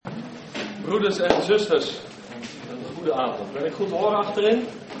Broeders en zusters, een goede avond. Ben ik goed te horen achterin?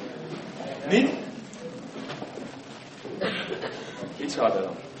 Niet? Iets harder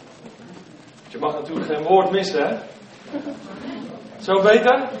dan. Je mag natuurlijk geen woord missen, hè? Zo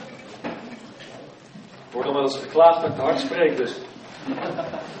beter? Er wordt nog wel eens geklaagd dat ik te hard spreek, dus.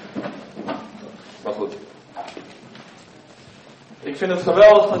 Maar goed. Ik vind het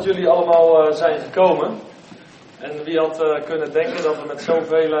geweldig dat jullie allemaal zijn gekomen. En wie had kunnen denken dat we met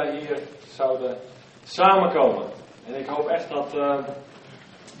zoveel hier zouden samenkomen. En ik hoop echt dat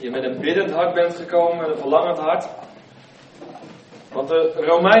je met een biddend hart bent gekomen, met een verlangend hart. Want de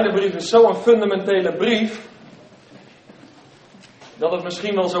Romeinenbrief is zo'n fundamentele brief, dat het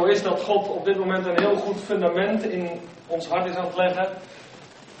misschien wel zo is dat God op dit moment een heel goed fundament in ons hart is aan het leggen.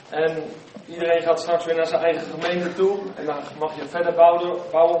 En iedereen gaat straks weer naar zijn eigen gemeente toe. En dan mag je verder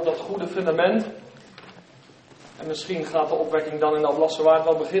bouwen op dat goede fundament. En misschien gaat de opwekking dan in de Alblasserwaard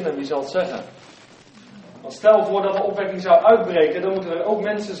wel beginnen, wie zal het zeggen. Maar stel voor dat de opwekking zou uitbreken, dan moeten er ook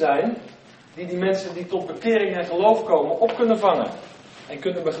mensen zijn die mensen die tot bekering en geloof komen op kunnen vangen. En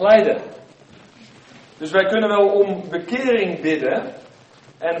kunnen begeleiden. Dus wij kunnen wel om bekering bidden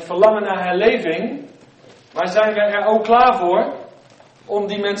en verlangen naar herleving. Maar zijn wij er ook klaar voor om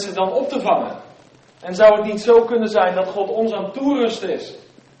die mensen dan op te vangen? En zou het niet zo kunnen zijn dat God ons aan het toerusten is?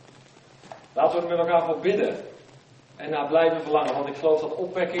 Laten we het met elkaar voor bidden. En naar blijven verlangen. Want ik geloof dat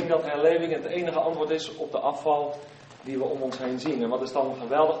opwekking, dat herleving het enige antwoord is op de afval die we om ons heen zien. En wat is dan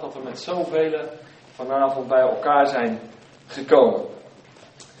geweldig dat we met zoveel vanavond bij elkaar zijn gekomen.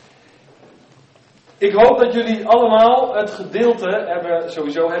 Ik hoop dat jullie allemaal het gedeelte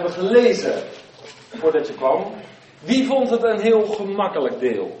sowieso hebben gelezen voordat je kwam. Wie vond het een heel gemakkelijk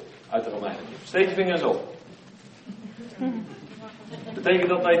deel uit de Romeinenbrief? Steek je vingers op. Betekent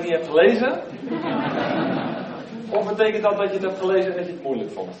dat je het niet hebt gelezen? Of betekent dat je het hebt gelezen en dat je het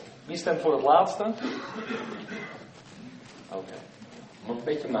moeilijk vond? Wie stemt voor het laatste? Oké. Nog een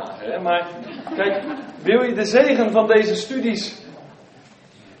beetje mager, hè? Maar kijk, wil je de zegen van deze studies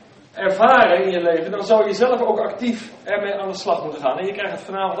ervaren in je leven, dan zou je zelf ook actief ermee aan de slag moeten gaan. En je krijgt het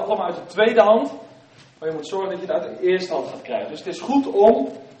vanavond allemaal uit de tweede hand, maar je moet zorgen dat je het uit de eerste hand gaat krijgen. Dus het is goed om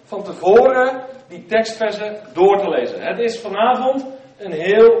van tevoren die tekstversen door te lezen. Het is vanavond een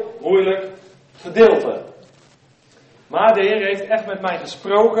heel moeilijk gedeelte. Maar de Heer heeft echt met mij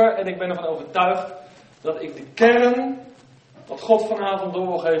gesproken en ik ben ervan overtuigd dat ik de kern, wat God vanavond door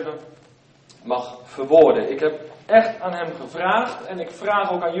wil geven, mag verwoorden. Ik heb echt aan hem gevraagd en ik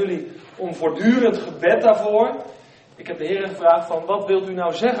vraag ook aan jullie om voortdurend gebed daarvoor. Ik heb de Heer gevraagd van, wat wilt u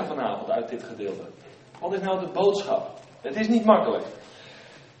nou zeggen vanavond uit dit gedeelte? Wat is nou de boodschap? Het is niet makkelijk.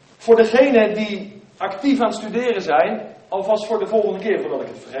 Voor degenen die actief aan het studeren zijn, alvast voor de volgende keer voordat ik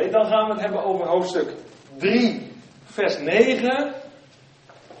het vergeet, dan gaan we het hebben over hoofdstuk 3, vers 9,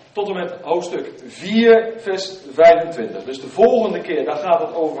 tot en met hoofdstuk 4, vers 25. Dus de volgende keer, daar gaat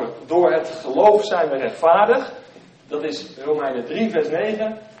het over, door het geloof zijn we rechtvaardig. Dat is Romeinen 3, vers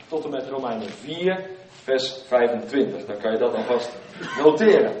 9, tot en met Romeinen 4, vers 25. Dan kan je dat alvast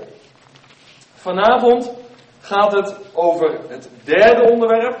noteren. Vanavond gaat het over het derde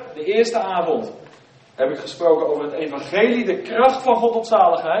onderwerp. De eerste avond heb ik gesproken over het evangelie, de kracht van God tot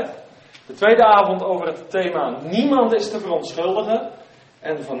zaligheid. De tweede avond over het thema niemand is te verontschuldigen.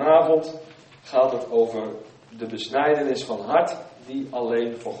 En vanavond gaat het over de besnijdenis van hart die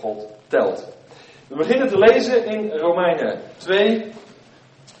alleen voor God telt. We beginnen te lezen in Romeinen 2,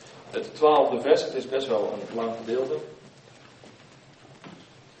 het 12e vers. Het is best wel een lang gedeelte.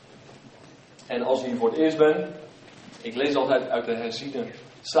 En als u hier voor het eerst bent, ik lees altijd uit de herziene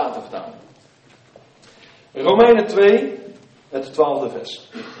Statenvertaling. Romeinen 2, het 12e vers.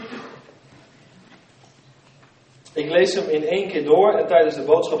 Ik lees hem in één keer door en tijdens de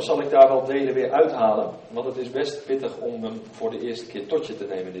boodschap zal ik daar wel delen weer uithalen. Want het is best pittig om hem voor de eerste keer tot je te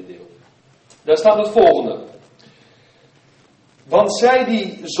nemen, dit deel. Daar staat het volgende. Want zij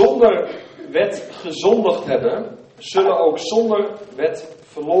die zonder wet gezondigd hebben, zullen ook zonder wet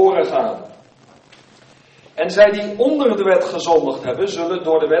verloren gaan. En zij die onder de wet gezondigd hebben, zullen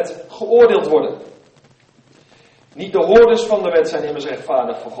door de wet geoordeeld worden. Niet de hoorders van de wet zijn immers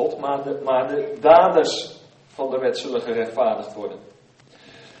rechtvaardig voor God, maar de daders van de wet zullen gerechtvaardigd worden.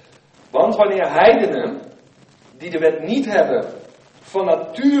 Want wanneer heidenen, die de wet niet hebben, van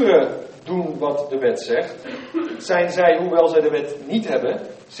nature doen wat de wet zegt, zijn zij, hoewel zij de wet niet hebben,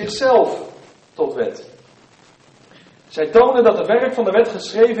 zichzelf tot wet. Zij tonen dat het werk van de wet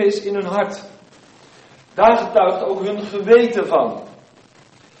geschreven is in hun hart. Daar getuigt ook hun geweten van.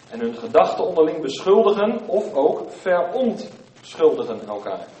 En hun gedachten onderling beschuldigen of ook verontschuldigen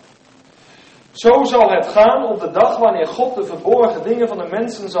elkaar. Zo zal het gaan op de dag wanneer God de verborgen dingen van de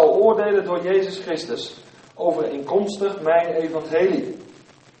mensen zal oordelen door Jezus Christus, overeenkomstig mijn evangelie.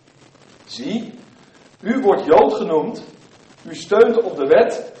 Zie, u wordt Jood genoemd, u steunt op de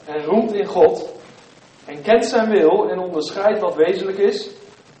wet en roemt in God, en kent zijn wil en onderscheidt wat wezenlijk is,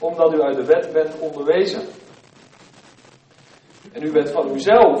 omdat u uit de wet bent onderwezen. En u bent van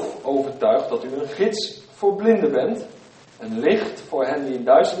uzelf overtuigd dat u een gids voor blinden bent, een licht voor hen die in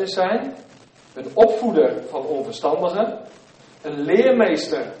duisternis zijn, een opvoeder van onverstandigen, een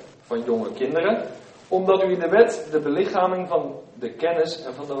leermeester van jonge kinderen, omdat u in de wet de belichaming van de kennis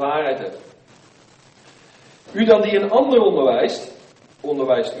en van de waarheid hebt. U dan die een ander onderwijst,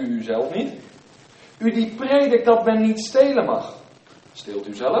 onderwijst u uzelf niet. U die predikt dat men niet stelen mag, steelt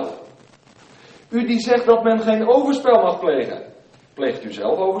u zelf. U die zegt dat men geen overspel mag plegen, pleegt u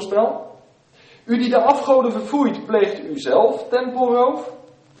zelf overspel. U die de afgoden verfoeit, pleegt u zelf tempelroof.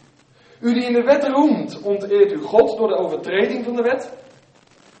 U die in de wet roemt, onteert u God door de overtreding van de wet.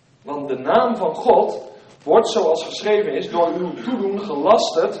 Want de naam van God wordt, zoals geschreven is, door uw toedoen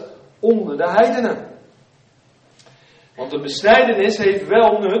gelasterd onder de heidenen. Want de besnijdenis heeft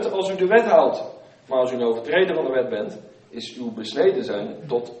wel nut als u de wet houdt. Maar als u een overtreder van de wet bent, is uw besneden zijn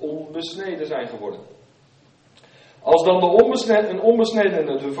tot onbesneden zijn geworden. Als dan een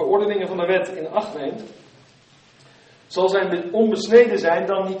onbesnedene de verordeningen van de wet in acht neemt, zal zijn onbesneden zijn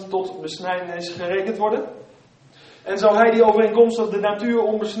dan niet tot besnijdenis gerekend worden? En zou hij die overeenkomstig de natuur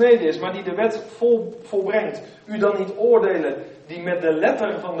onbesneden is, maar die de wet volbrengt, u dan niet oordelen die met de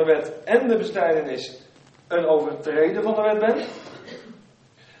letter van de wet en de besnijdenis een overtreder van de wet bent?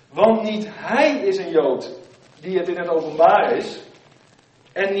 Want niet hij is een Jood die het in het openbaar is,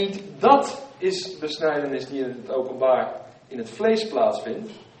 en niet dat is besnijdenis die in het openbaar in het vlees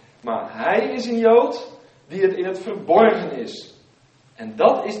plaatsvindt, maar hij is een Jood die het in het verborgen is. En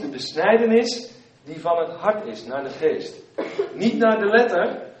dat is de besnijdenis die van het hart is, naar de geest. Niet naar de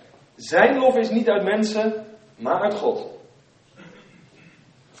letter. Zijn lof is niet uit mensen, maar uit God.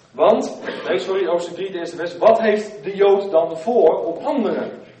 Want, hoofdstuk 3, de eerste vers. Wat heeft de Jood dan voor op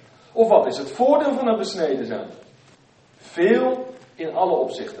anderen? Of wat is het voordeel van het besneden zijn? Veel in alle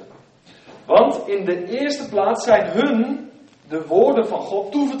opzichten. Want in de eerste plaats zijn hun de woorden van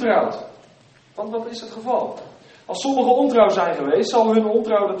God toevertrouwd. Want wat is het geval? Als sommigen ontrouw zijn geweest, zal hun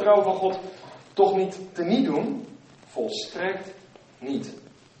ontrouw de trouw van God toch niet teniet doen? Volstrekt niet.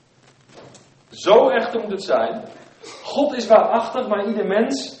 Zo echter moet het zijn. God is waarachtig, maar ieder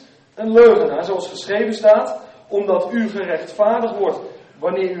mens een leugenaar, zoals geschreven staat, omdat u gerechtvaardigd wordt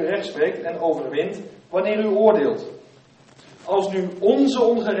wanneer u recht spreekt en overwint wanneer u oordeelt. Als nu onze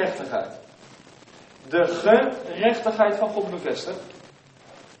ongerechtigheid de gerechtigheid van God bevestigt,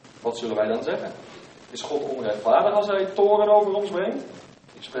 wat zullen wij dan zeggen? Is God onrechtvaardig als hij toorn over ons brengt?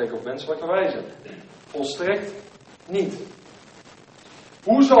 Ik spreek op menselijke wijze. Volstrekt niet.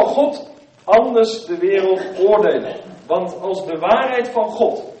 Hoe zal God anders de wereld oordelen? Want als de waarheid van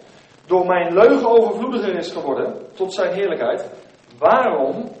God door mijn leugen overvloediger is geworden, tot zijn heerlijkheid,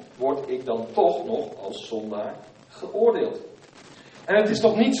 waarom word ik dan toch nog als zondaar geoordeeld? En het is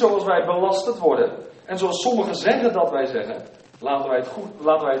toch niet zoals wij belasterd worden, en zoals sommigen zeggen dat wij zeggen, laten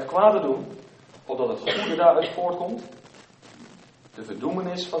wij het kwade doen, opdat het goede daaruit voortkomt. De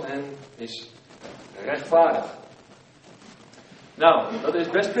verdoemenis van hen is rechtvaardig. Nou, dat is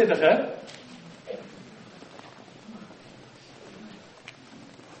best pittig, hè?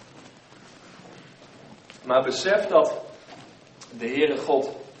 Maar besef dat de Heere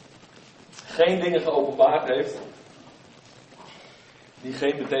God geen dingen geopenbaard heeft die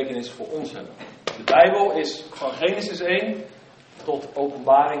geen betekenis voor ons hebben. De Bijbel is van Genesis 1 tot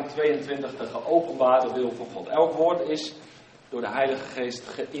Openbaring 22 de geopenbaarde wil van God. Elk woord is door de Heilige Geest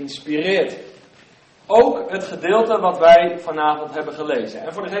geïnspireerd. Ook het gedeelte wat wij vanavond hebben gelezen.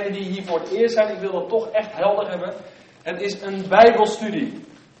 En voor degenen die hier voor het eerst zijn, ik wil dat toch echt helder hebben. Het is een Bijbelstudie.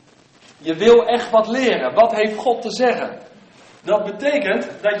 Je wil echt wat leren. Wat heeft God te zeggen? Dat betekent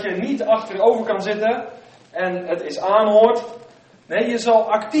dat je niet achterover kan zitten en het is aanhoort. Nee, je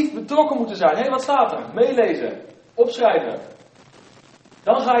zal actief betrokken moeten zijn. Hé, wat staat er? Meelezen. Opschrijven.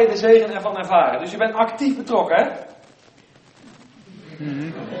 Dan ga je de zegen ervan ervaren. Dus je bent actief betrokken, hè?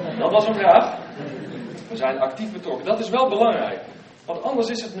 Dat was een vraag. We zijn actief betrokken. Dat is wel belangrijk. Want anders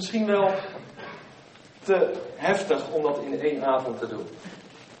is het misschien wel te heftig om dat in één avond te doen.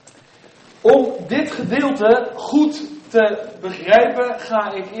 Om dit gedeelte goed te begrijpen,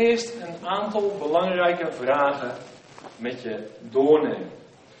 ga ik eerst een aantal belangrijke vragen met je doornemen.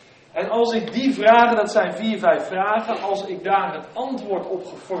 En als ik die vragen, dat zijn 4, 5 vragen, als ik daar het antwoord op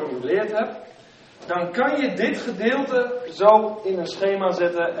geformuleerd heb, dan kan je dit gedeelte zo in een schema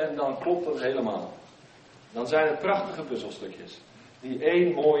zetten en dan klopt het helemaal. Dan zijn het prachtige puzzelstukjes die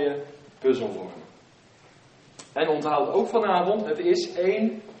één mooie puzzel vormen. En onthoud ook vanavond, het is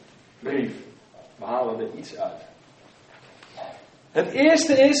één brief. We halen er iets uit. Het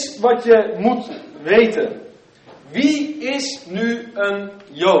eerste is wat je moet weten. Wie is nu een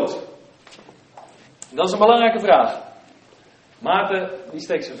Jood? Dat is een belangrijke vraag. Maarten, die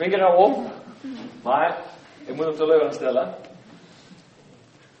steekt zijn vinger al op. Maar, ik moet hem teleurstellen.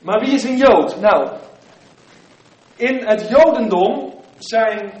 Maar wie is een Jood? Nou, in het Jodendom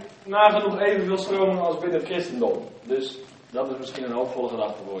zijn nagenoeg evenveel stromingen als binnen het christendom. Dus dat is misschien een hoopvolle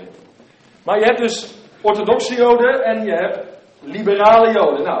gedachte voor je. Maar je hebt dus orthodoxe Joden en je hebt liberale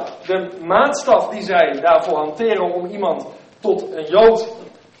Joden. Nou, de maatstaf die zij daarvoor hanteren om iemand tot een Jood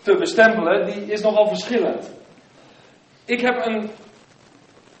te bestempelen, die is nogal verschillend. Ik heb een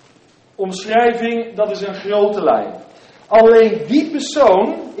omschrijving, dat is een grote lijn. Alleen die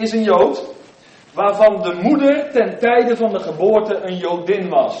persoon is een Jood waarvan de moeder ten tijde van de geboorte een Jodin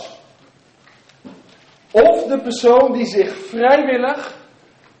was. Of de persoon die zich vrijwillig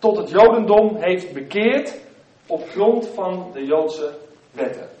tot het Jodendom heeft bekeerd op grond van de Joodse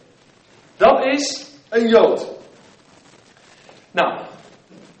wetten. Dat is een Jood. Nou,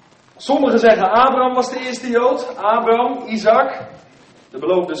 sommigen zeggen Abraham was de eerste Jood. Abraham, Isaac, de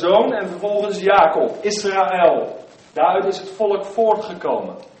beloofde zoon, en vervolgens Jacob, Israël. Daaruit is het volk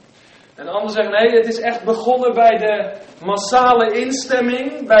voortgekomen. En anderen zeggen nee, het is echt begonnen bij de massale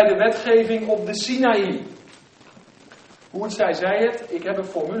instemming, bij de wetgeving op de Sinaï. Hoe het zij, zei het. Ik heb een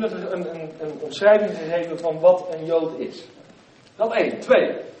formule, een omschrijving gegeven van wat een Jood is. Dat 1.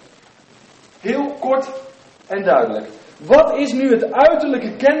 2. Heel kort en duidelijk. Wat is nu het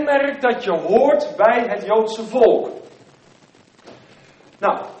uiterlijke kenmerk dat je hoort bij het Joodse volk?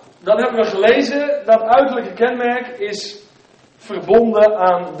 Nou, dat hebben we gelezen. Dat uiterlijke kenmerk is verbonden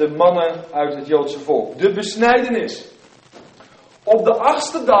aan de mannen uit het Joodse volk. De besnijdenis. Op de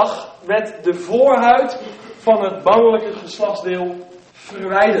 8e dag werd de voorhuid van het mannelijke geslachtsdeel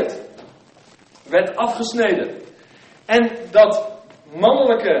verwijderd. Werd afgesneden. En dat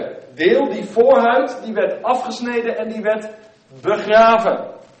mannelijke deel, die voorhuid, die werd afgesneden en die werd begraven.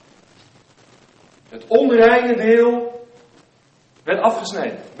 Het onreine deel werd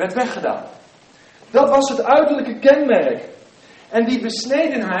afgesneden, werd weggedaan. Dat was het uiterlijke kenmerk. En die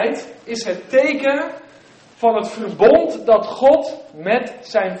besnedenheid is het teken van het verbond dat God met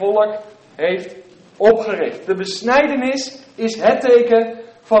zijn volk heeft opgericht. De besnijdenis is het teken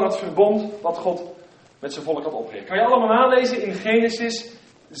van het verbond wat God met zijn volk had opgericht. Kan je allemaal nalezen in Genesis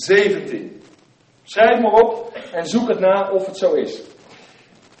 17. Schrijf maar op en zoek het na of het zo is.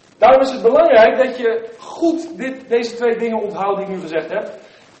 Daarom is het belangrijk dat je goed deze twee dingen onthoudt die ik nu gezegd heb.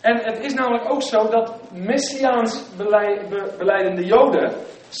 En het is namelijk ook zo dat messiaans belijdende Joden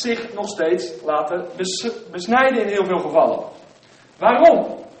zich nog steeds laten besnijden in heel veel gevallen.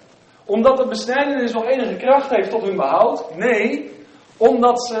 Waarom? Omdat de besnijdenis nog enige kracht heeft tot hun behoud? Nee,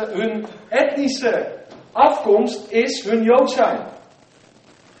 omdat ze hun etnische afkomst is hun Jood zijn.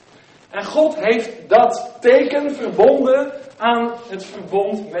 En God heeft dat teken verbonden aan het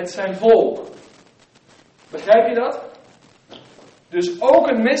verbond met zijn volk. Begrijp je dat? Dus ook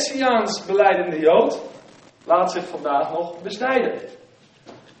een messiaans belijdende Jood laat zich vandaag nog besnijden.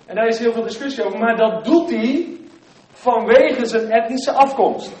 En daar is heel veel discussie over, maar dat doet hij vanwege zijn etnische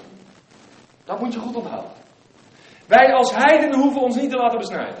afkomst. Dat moet je goed onthouden. Wij als heidenen hoeven ons niet te laten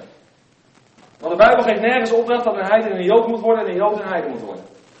besnijden. Want de Bijbel geeft nergens opdracht dat een heiden een Jood moet worden en een Jood een heiden moet worden.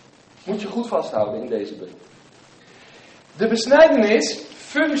 Moet je goed vasthouden in deze brief. De besnijdenis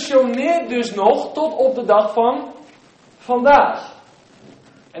functioneert dus nog tot op de dag van vandaag.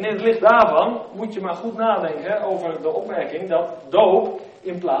 En in het licht daarvan moet je maar goed nadenken over de opmerking dat doop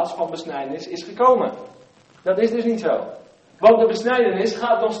in plaats van besnijdenis is gekomen. Dat is dus niet zo. Want de besnijdenis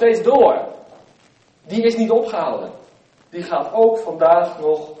gaat nog steeds door. Die is niet opgehouden. Die gaat ook vandaag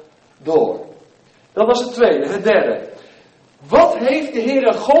nog door. Dat was het tweede. Het derde. Wat heeft de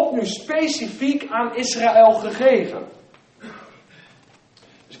Heere God nu specifiek aan Israël gegeven?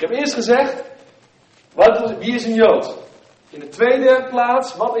 Dus ik heb eerst gezegd, wie is een Jood? In de tweede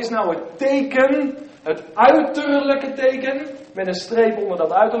plaats, wat is nou het teken, het uiterlijke teken, met een streep onder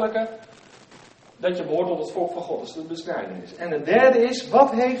dat uiterlijke, dat je behoort tot het volk van God, dat is de besnijdenis. En het derde is,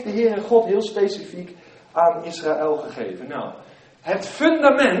 wat heeft de Heere God heel specifiek aan Israël gegeven? Nou, het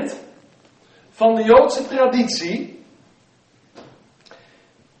fundament van de Joodse traditie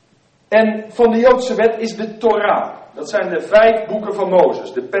en van de Joodse wet is de Torah. Dat zijn de 5 boeken van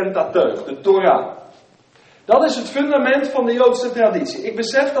Mozes, de Pentateuch, de Torah. Dat is het fundament van de Joodse traditie. Ik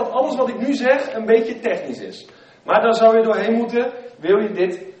besef dat alles wat ik nu zeg een beetje technisch is. Maar daar zou je doorheen moeten, wil je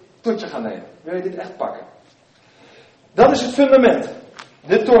dit tot je gaan nemen. Wil je dit echt pakken. Dat is het fundament.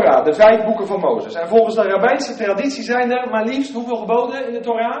 De Torah, de 5 boeken van Mozes. En volgens de rabbijnse traditie zijn er maar liefst hoeveel geboden in de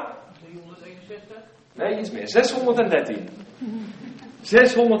Torah? 361? Nee, iets meer. 613.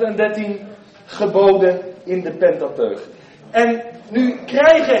 613 geboden in de Pentateuch. En nu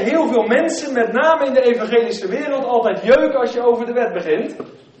krijgen heel veel mensen, met name in de evangelische wereld, altijd jeuk als je over de wet begint.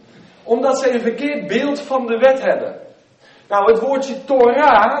 Omdat ze een verkeerd beeld van de wet hebben. Nou, het woordje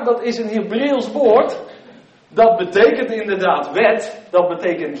Torah, dat is een Hebreeuws woord. Dat betekent inderdaad wet, dat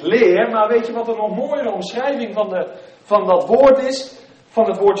betekent leer. Maar weet je wat een nog mooiere omschrijving van dat woord is? Van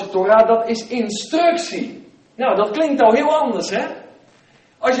het woordje Torah, dat is instructie. Nou, dat klinkt al heel anders, hè?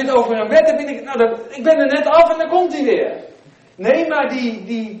 Als je het over een wet hebt, ik ben er net af en dan komt hij weer. Nee, maar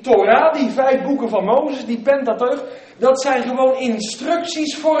die Torah, die 5 boeken van Mozes, die Pentateuch, dat zijn gewoon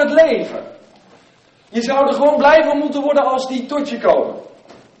instructies voor het leven. Je zou er gewoon blij van moeten worden als die tot je komen.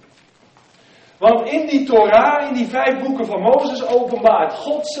 Want in die Torah, in die 5 boeken van Mozes, openbaart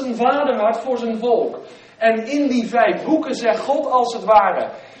God zijn vaderhart voor zijn volk. En in die 5 boeken zegt God als het ware: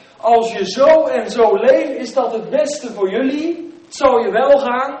 als je zo en zo leeft, is dat het beste voor jullie. Het zal je wel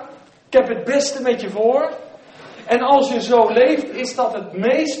gaan. Ik heb het beste met je voor. En als je zo leeft, is dat het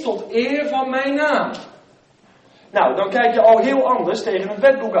meest tot eer van mijn naam. Nou, dan kijk je al heel anders tegen het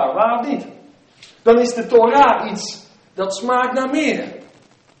wetboek aan, waar of niet? Dan is de Torah iets dat smaakt naar meer.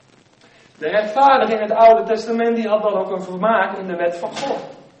 De rechtvaardige in het Oude Testament, die had dan ook een vermaak in de wet van God.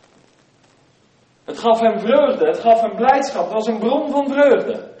 Het gaf hem vreugde, het gaf hem blijdschap, het was een bron van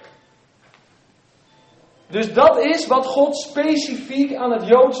vreugde. Dus dat is wat God specifiek aan het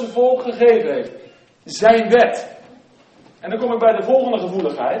Joodse volk gegeven heeft. Zijn wet. En dan kom ik bij de volgende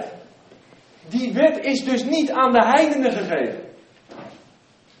gevoeligheid. Die wet is dus niet aan de heidenen gegeven.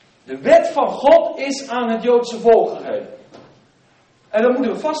 De wet van God is aan het Joodse volk gegeven. En dat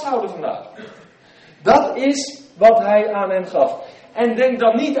moeten we vasthouden vandaag. Dat is wat hij aan hen gaf. En denk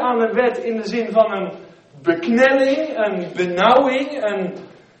dan niet aan een wet in de zin van een beknelling, een benauwing,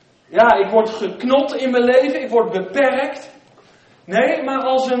 ik word geknot in mijn leven, ik word beperkt. Nee, maar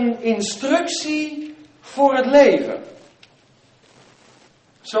als een instructie voor het leven.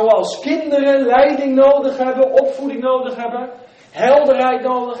 Zoals kinderen leiding nodig hebben, opvoeding nodig hebben, helderheid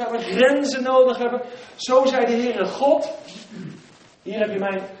nodig hebben, grenzen nodig hebben. Zo zei de Heere God: hier heb je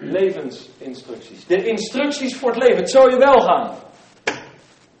mijn levensinstructies. De instructies voor het leven. Het zal je wel gaan.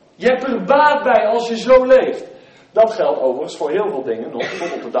 Je hebt er baat bij als je zo leeft. Dat geldt overigens voor heel veel dingen nog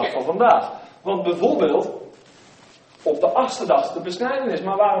tot op de dag van vandaag. Want bijvoorbeeld op de 8e dag de besnijdenis,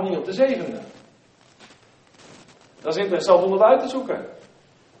 maar waarom niet op de 7e? Dat is interessant om het uit te zoeken.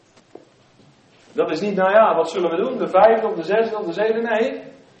 Dat is niet, wat zullen we doen? De 5e of de 6e of de 7e? Nee,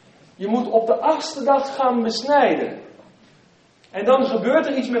 je moet op de 8e dag gaan besnijden. En dan gebeurt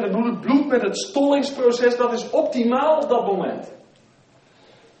er iets met het bloed, met het stollingsproces, dat is optimaal op dat moment.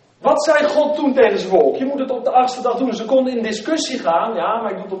 Wat zei God toen tegen zijn volk? Je moet het op de 8e dag doen. Ze konden in discussie gaan,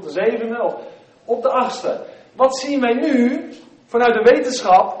 maar ik doe het op de 7e of op de 8e. Wat zien wij nu vanuit de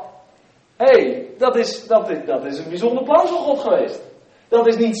wetenschap? Dat is een bijzonder plan van God geweest. Dat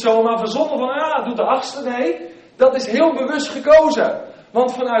is niet zomaar verzonnen van, doe de 8e. Nee, dat is heel bewust gekozen.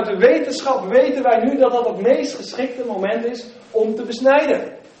 Want vanuit de wetenschap weten wij nu dat dat het meest geschikte moment is om te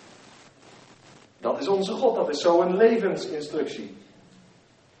besnijden. Dat is onze God, dat is zo'n levensinstructie.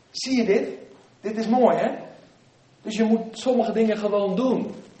 Zie je dit? Dit is mooi, hè? Dus je moet sommige dingen gewoon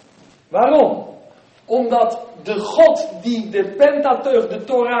doen. Waarom? Omdat de God die de Pentateuch, de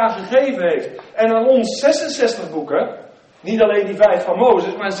Torah, gegeven heeft, en aan ons 66 boeken, niet alleen die 5 van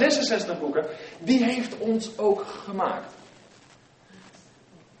Mozes, maar 66 boeken, die heeft ons ook gemaakt.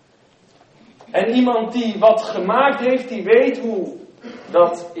 En iemand die wat gemaakt heeft, die weet hoe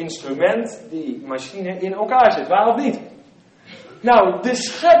dat instrument, die machine, in elkaar zit. Waar of niet? Nou, de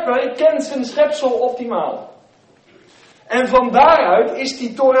schepper kent zijn schepsel optimaal. En van daaruit is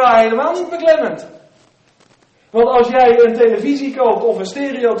die Torah helemaal niet beklemmend. Want als jij een televisie koopt of een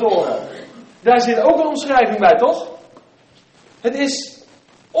stereotoren, daar zit ook een omschrijving bij, toch? Het is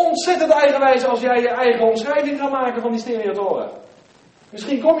ontzettend eigenwijs als jij je eigen omschrijving gaat maken van die stereotoren.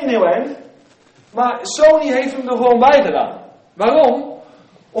 Misschien kom je een heel eind, maar Sony heeft hem er gewoon bij gedaan. Waarom?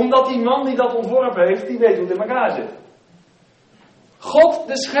 Omdat die man die dat ontworpen heeft, die weet hoe het in elkaar zit. God,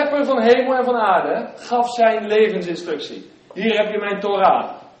 de schepper van hemel en van aarde, gaf zijn levensinstructie. Hier heb je mijn Torah.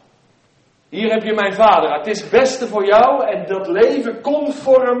 Hier heb je mijn vader. Het is het beste voor jou en dat leven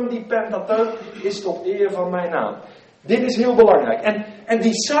conform die Pentateuch is tot eer van mijn naam. Dit is heel belangrijk. En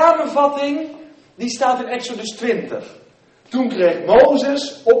die samenvatting die staat in Exodus 20. Toen kreeg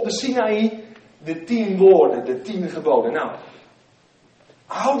Mozes op de Sinaï de 10 woorden, de 10 geboden. Nou,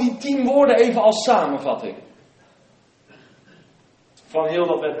 hou die 10 woorden even als samenvatting. Van heel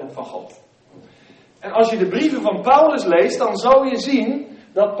dat wetboek van God. En als je de brieven van Paulus leest, dan zal je zien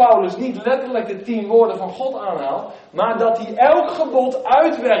dat Paulus niet letterlijk de 10 woorden van God aanhaalt, maar dat hij elk gebod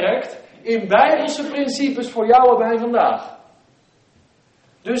uitwerkt in bijbelse principes voor jou en mij vandaag.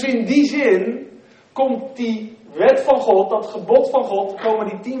 Dus in die zin komt die wet van God, dat gebod van God, komen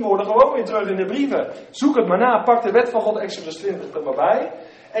die 10 woorden gewoon weer terug in de brieven. Zoek het maar na, pak de wet van God, Exodus 20 er maar bij.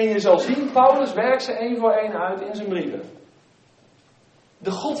 En je zal zien, Paulus werkt ze één voor één uit in zijn brieven.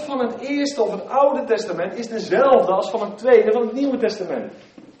 De God van het Eerste of het Oude Testament is dezelfde als van het Tweede van het Nieuwe Testament.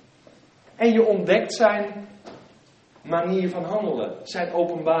 En je ontdekt zijn manier van handelen, zijn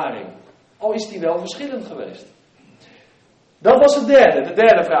openbaring. Al is die wel verschillend geweest. Dat was de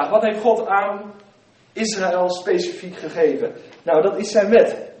derde vraag. Wat heeft God aan Israël specifiek gegeven? Nou, dat is zijn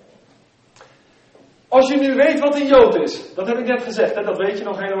wet. Als je nu weet wat een Jood is, dat heb ik net gezegd, hè, dat weet je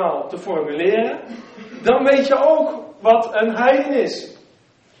nog helemaal te formuleren. Dan weet je ook wat een heiden is.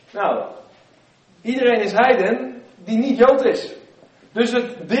 Nou, iedereen is heiden die niet Jood is. Dus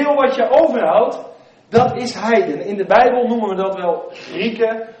het deel wat je overhoudt, dat is heiden. In de Bijbel noemen we dat wel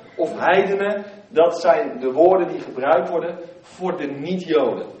Grieken of heidenen. Dat zijn de woorden die gebruikt worden voor de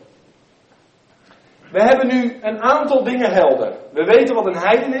niet-Joden. We hebben nu een aantal dingen helder. We weten wat een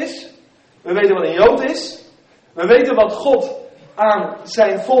heiden is. We weten wat een Jood is. We weten wat God aan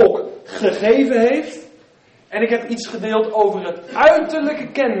zijn volk gegeven heeft. En ik heb iets gedeeld over het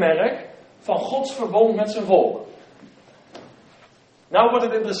uiterlijke kenmerk van Gods verbond met zijn volk. Nou wordt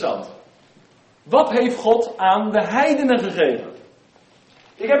het interessant. Wat heeft God aan de heidenen gegeven?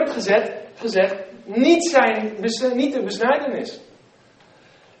 Ik heb het gezegd, niet de besnijdenis.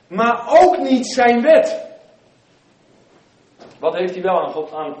 Maar ook niet zijn wet. Wat heeft hij wel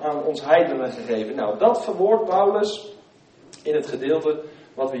aan ons heidenen gegeven? Nou, dat verwoordt Paulus in het gedeelte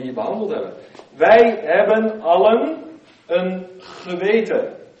wat we hier behandeld hebben. Wij hebben allen een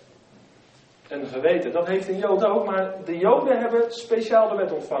geweten. Een geweten, dat heeft een Jood ook, maar de Joden hebben speciaal de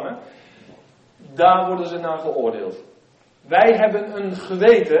wet ontvangen. Daar worden ze naar geoordeeld. Wij hebben een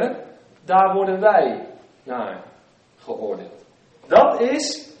geweten, daar worden wij naar geoordeeld. Dat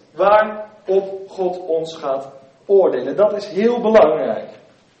is waarop God ons gaat oordelen. Dat is heel belangrijk.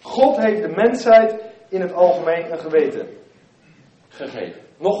 God heeft de mensheid in het algemeen een geweten gegeven.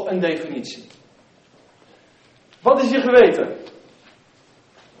 Nog een definitie. Wat is je geweten?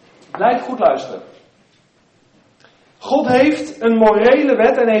 Blijf goed luisteren. God heeft een morele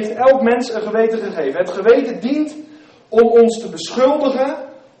wet en heeft elk mens een geweten gegeven. Het geweten dient om ons te beschuldigen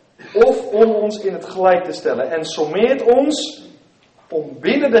of om ons in het gelijk te stellen. En sommeert ons om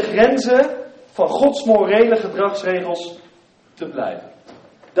binnen de grenzen van Gods morele gedragsregels te blijven.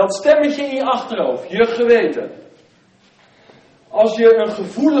 Dat stemmetje in je achterhoofd, je geweten. Als je een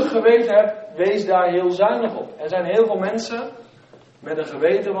gevoelig geweten hebt, wees daar heel zuinig op. Er zijn heel veel mensen met een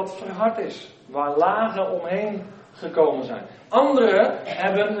geweten wat verhard is. Waar lagen omheen gekomen zijn. Anderen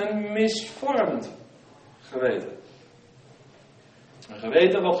hebben een misvormd geweten. Een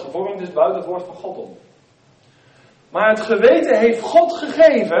geweten wat gevormd is buiten het woord van God om. Maar het geweten heeft God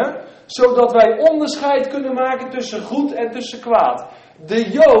gegeven, zodat wij onderscheid kunnen maken tussen goed en tussen kwaad. De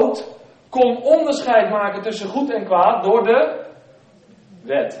Jood kon onderscheid maken tussen goed en kwaad door de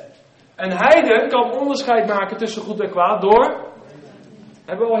wet. Een heiden kan onderscheid maken tussen goed en kwaad door...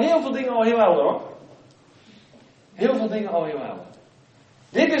 Hebben we al heel veel dingen al heel helder hoor. Heel veel dingen al heel helder.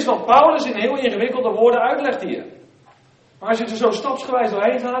 Dit is wat Paulus in heel ingewikkelde woorden uitlegt hier. Maar als je er zo stapsgewijs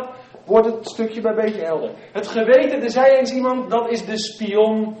doorheen gaat, wordt het stukje bij beetje helder. Het geweten, er zei eens iemand, dat is de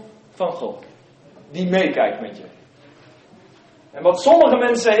spion van God. Die meekijkt met je. En wat sommige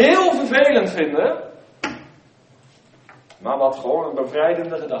mensen heel vervelend vinden, maar wat gewoon een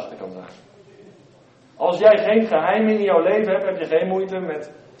bevrijdende gedachte kan zijn. Als jij geen geheimen in jouw leven hebt, heb je geen moeite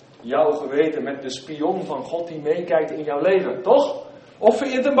met jouw geweten, met de spion van God die meekijkt in jouw leven, toch? Of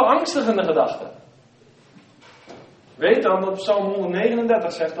vind je het een beangstigende gedachte? Weet dan dat Psalm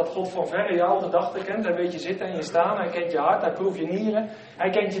 139 zegt dat God van verre jouw gedachten kent. Hij weet je zitten en je staan, hij kent je hart, hij proeft je nieren. Hij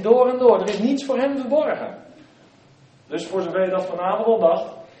kent je door en door. Er is niets voor hem verborgen. Dus voor zover je dat vanavond al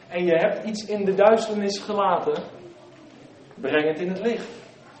dacht en je hebt iets in de duisternis gelaten, breng het in het licht.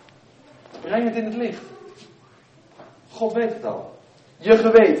 Breng het in het licht. God weet het al. Je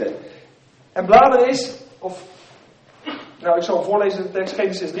geweten. En blader is, ik zal voorlezen de tekst,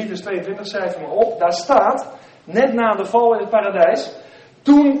 Genesis 3 vers 22, schrijf hem maar op. Daar staat, net na de val in het paradijs,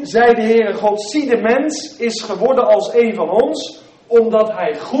 toen zei de Heere God, zie de mens is geworden als een van ons, omdat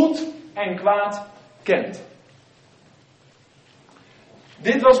hij goed en kwaad kent.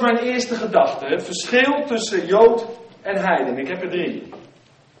 Dit was mijn eerste gedachte. Het verschil tussen Jood en heiden. Ik heb er 3.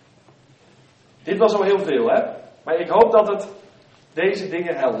 Dit was al heel veel, hè? Maar ik hoop dat deze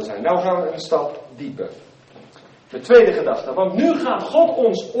dingen helder zijn. Nou gaan we een stap dieper. De tweede gedachte. Want nu gaat God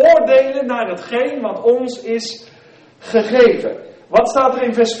ons oordelen naar hetgeen wat ons is gegeven. Wat staat er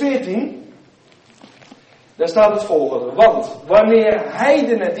in vers 14? Daar staat het volgende. Want wanneer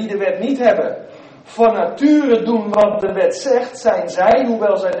heidenen die de wet niet hebben, van nature doen wat de wet zegt, zijn zij,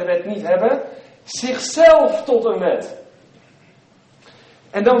 hoewel zij de wet niet hebben, zichzelf tot een wet.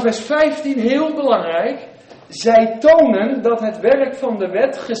 En dan vers 15, heel belangrijk. Zij tonen dat het werk van de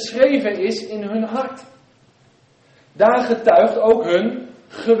wet geschreven is in hun hart. Daar getuigt ook hun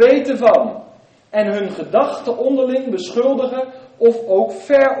geweten van. En hun gedachten onderling beschuldigen of ook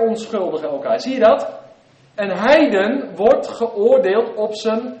verontschuldigen elkaar. Zie je dat? Een heiden wordt geoordeeld op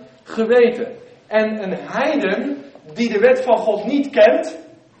zijn geweten. En een heiden die de wet van God niet kent,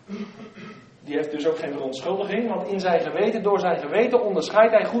 die heeft dus ook geen verontschuldiging, want in zijn geweten, door zijn geweten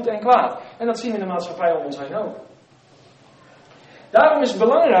onderscheidt hij goed en kwaad. En dat zien we in de maatschappij om ons heen ook. Daarom is het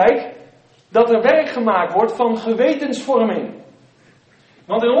belangrijk dat er werk gemaakt wordt van gewetensvorming.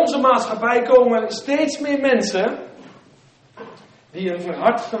 Want in onze maatschappij komen steeds meer mensen die een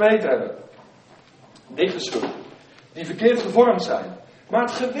verhard geweten hebben. Dichtgeschud. Die verkeerd gevormd zijn. Maar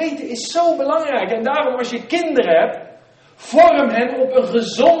het geweten is zo belangrijk. En daarom als je kinderen hebt, vorm hen op een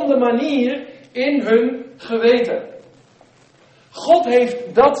gezonde manier in hun geweten. God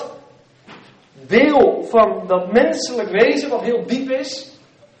heeft dat deel van dat menselijk wezen, wat heel diep is,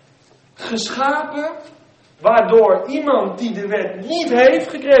 geschapen, waardoor iemand die de wet niet heeft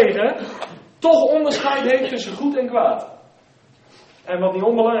gekregen, toch onderscheid heeft tussen goed en kwaad. En wat niet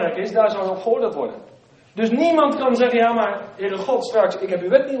onbelangrijk is, daar zou op geoordeeld worden. Dus niemand kan zeggen, ja maar, Heere God, straks, ik heb uw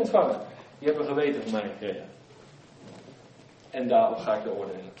wet niet ontvangen. Je hebt een geweten van mij gekregen. En daarop ga ik je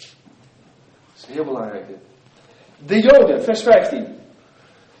oordelen. Dat is heel belangrijk dit. De Joden, vers 15.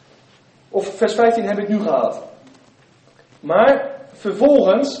 Of vers 15 heb ik nu gehad. Maar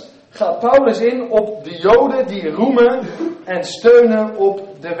vervolgens gaat Paulus in op de Joden die roemen en steunen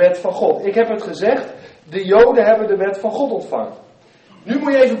op de wet van God. Ik heb het gezegd, de Joden hebben de wet van God ontvangen. Nu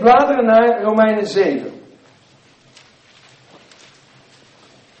moet je even bladeren naar Romeinen 7.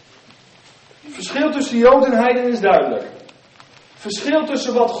 Het verschil tussen Joden en heiden is duidelijk. Het verschil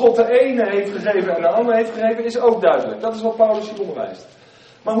tussen wat God de ene heeft gegeven en de andere heeft gegeven is ook duidelijk. Dat is wat Paulus hier onderwijst.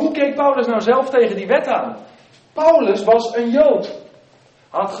 Maar hoe keek Paulus nou zelf tegen die wet aan? Paulus was een Jood.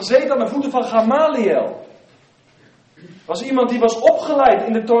 Hij had gezeten aan de voeten van Gamaliel. Was iemand die was opgeleid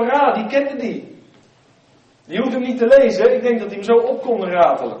in de Torah, die kende die. Die hoeft hem niet te lezen, ik denk dat hij hem zo op kon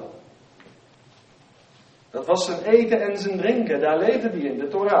ratelen. Dat was zijn eten en zijn drinken, daar leefde hij in, de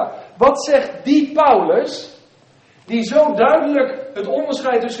Torah. Wat zegt die Paulus, die zo duidelijk het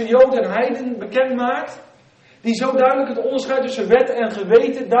onderscheid tussen Jood en heiden bekend maakt, die zo duidelijk het onderscheid tussen wet en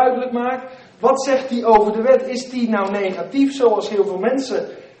geweten duidelijk maakt, wat zegt hij over de wet? Is die nou negatief, zoals heel veel mensen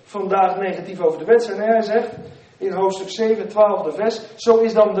vandaag negatief over de wet zijn? Nee, hij zegt in hoofdstuk 7, 12e vers, zo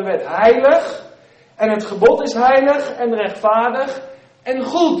is dan de wet heilig, en het gebod is heilig en rechtvaardig en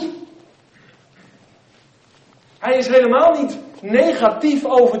goed. Hij is helemaal niet negatief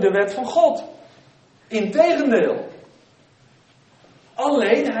over de wet van God. Integendeel.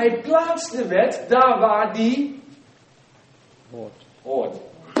 Alleen hij plaatst de wet daar waar die hoort.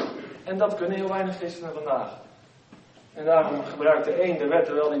 En dat kunnen heel weinig christenen vandaag. En daarom gebruikt de een de wet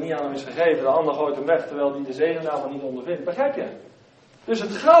terwijl die niet aan hem is gegeven. De ander gooit hem weg terwijl die de zegen daarvan niet ondervindt. Begrijp je? Dus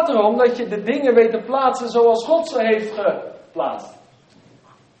het gaat erom dat je de dingen weet te plaatsen zoals God ze heeft geplaatst.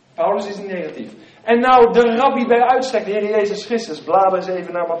 Paulus is niet negatief. En nou de rabbi bij uitstek, de Heer Jezus Christus. Blader eens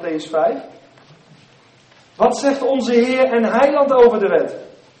even naar Mattheüs 5. Wat zegt onze Heer en Heiland over de wet?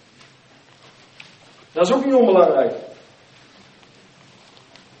 Dat is ook niet onbelangrijk.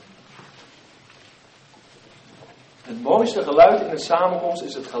 Het mooiste geluid in de samenkomst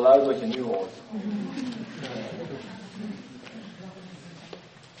is het geluid wat je nu hoort.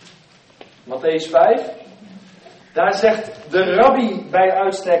 Mattheüs 5. Daar zegt de rabbi bij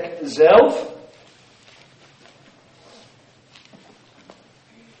uitstek zelf.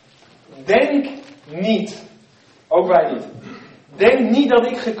 Denk niet, ook wij niet. Denk niet dat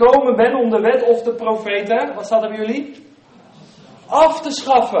ik gekomen ben om de wet of de profeten, wat staat er bij jullie? Af te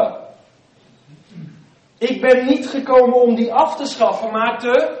schaffen. Ik ben niet gekomen om die af te schaffen, maar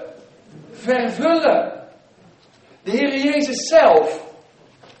te vervullen. De Heer Jezus zelf,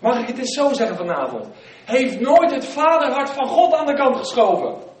 mag ik het eens zo zeggen vanavond, heeft nooit het vaderhart van God aan de kant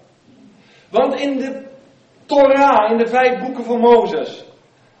geschoven. Want in de Torah, in de 5 boeken van Mozes,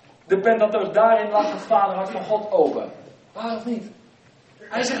 de Pentateuch, daarin lag het vaderhart van God open. Waar of niet?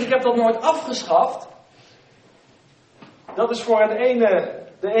 Hij zegt, ik heb dat nooit afgeschaft. Dat is voor de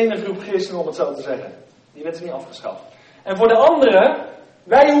ene groep christenen, om het zo te zeggen. Die wet is niet afgeschaft. En voor de andere,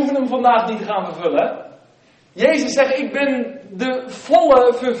 wij hoeven hem vandaag niet te gaan vervullen. Jezus zegt, ik ben de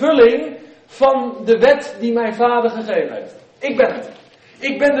volle vervulling van de wet die mijn vader gegeven heeft. Ik ben het.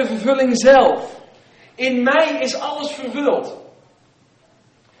 Ik ben de vervulling zelf. In mij is alles vervuld.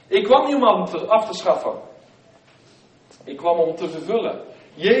 Ik kwam niet om het af te schaffen. Ik kwam om te vervullen.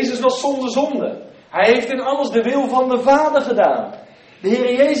 Jezus was zonder zonde. Hij heeft in alles de wil van de Vader gedaan. De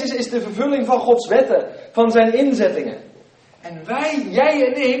Heer Jezus is de vervulling van Gods wetten, van zijn inzettingen. En wij, jij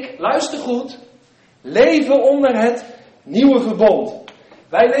en ik, luister goed, leven onder het nieuwe verbond.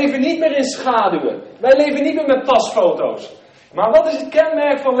 Wij leven niet meer in schaduwen. Wij leven niet meer met pasfoto's. Maar wat is het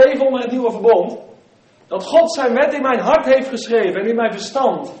kenmerk van leven onder het nieuwe verbond? Dat God zijn wet in mijn hart heeft geschreven en in mijn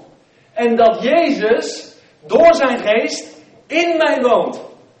verstand. En dat Jezus door zijn geest in mij woont.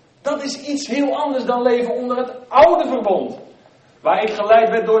 Dat is iets heel anders dan leven onder het oude verbond. Waar ik geleid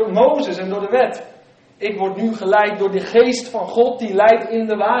werd door Mozes en door de wet. Ik word nu geleid door de geest van God die leidt in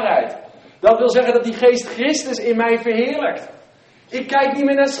de waarheid. Dat wil zeggen dat die geest Christus in mij verheerlijkt. Ik kijk niet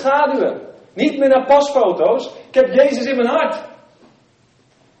meer naar schaduwen. Niet meer naar pasfoto's. Ik heb Jezus in mijn hart.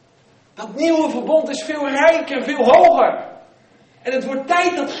 Dat nieuwe verbond is veel rijker, veel hoger. En het wordt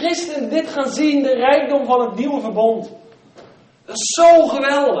tijd dat christenen dit gaan zien, de rijkdom van het nieuwe verbond. Dat is zo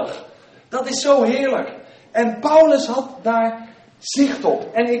geweldig. Dat is zo heerlijk. En Paulus had daar zicht op.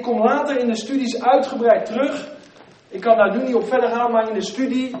 En ik kom later in de studies uitgebreid terug. Ik kan daar nu niet op verder gaan, maar in de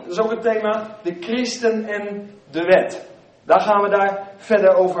studie, dat is ook het thema, de christen en de wet. Daar gaan we daar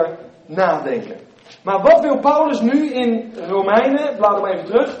verder over nadenken. Maar wat wil Paulus nu in Romeinen, blader maar even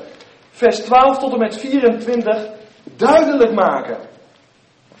terug, vers 12 tot en met 24, duidelijk maken?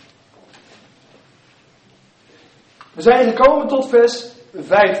 We zijn gekomen tot vers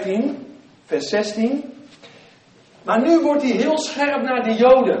 15, vers 16. Maar nu wordt hij heel scherp naar de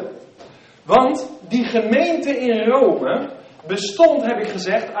Joden. Want die gemeente in Rome bestond, heb ik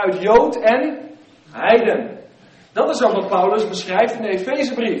gezegd, uit Jood en heiden. Dat is ook wat Paulus beschrijft in de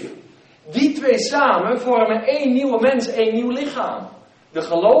Efezebrief. Die twee samen vormen één nieuwe mens, één nieuw lichaam. De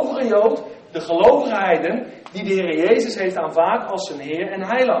gelovige Jood, de gelovige heiden, die de Heer Jezus heeft aanvaard als zijn Heer en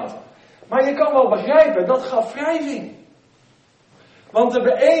Heiland. Maar je kan wel begrijpen, dat gaf wrijving. Want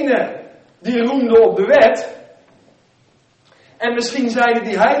de ene, die roemde op de wet. En misschien zeiden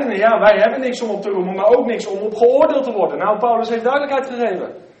die heidenen, ja, wij hebben niks om op te roemen, maar ook niks om op geoordeeld te worden. Nou, Paulus heeft duidelijkheid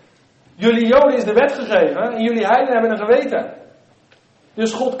gegeven. Jullie Joden is de wet gegeven en jullie heidenen hebben een geweten.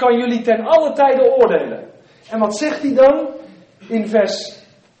 Dus God kan jullie ten alle tijden oordelen. En wat zegt hij dan? In vers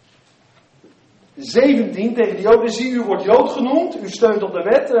 17 tegen de Joden: zie, u wordt Jood genoemd, u steunt op de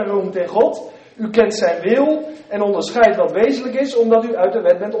wet en roemt in God. U kent zijn wil en onderscheidt wat wezenlijk is, omdat u uit de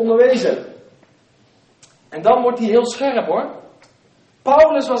wet bent onderwezen. En dan wordt hij heel scherp, hoor.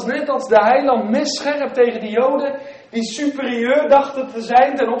 Paulus was net als de heiland messcherp tegen die Joden die superieur dachten te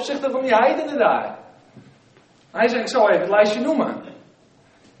zijn ten opzichte van die heidenen daar. Hij zegt, ik zal even het lijstje noemen.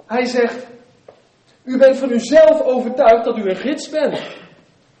 Hij zegt, u bent van uzelf overtuigd dat u een gids bent.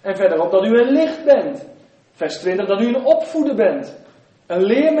 En verderop dat u een licht bent. Vers 20 dat u een opvoeder bent. Een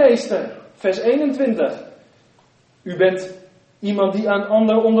leermeester. Vers 21. U bent iemand die aan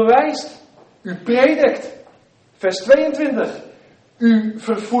anderen onderwijst. U predikt. Vers 22. U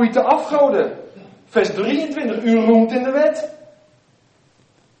verfoeit de afgoden. Vers 23. U roemt in de wet.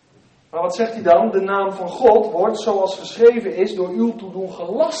 Maar wat zegt hij dan? De naam van God wordt, zoals geschreven is, door uw toedoen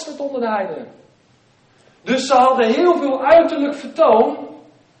gelasterd onder de heidenen. Dus ze hadden heel veel uiterlijk vertoon.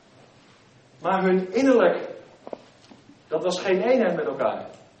 Maar hun innerlijk, dat was geen eenheid met elkaar.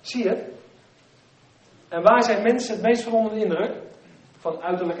 Zie je het? En waar zijn mensen het meest van onder de indruk? Van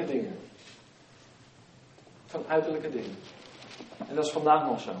uiterlijke dingen. Van uiterlijke dingen. En dat is vandaag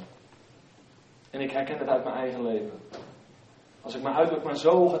nog zo. En ik herken het uit mijn eigen leven. Als ik mijn uiterlijk maar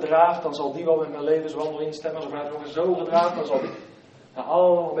zo gedraag, dan zal die wel met mijn levenswandel instemmen. Als ik mijn uiterlijk maar zo gedraag, dan zal die... Nou,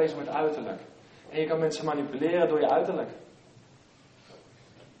 allemaal bezig met uiterlijk. En je kan mensen manipuleren door je uiterlijk.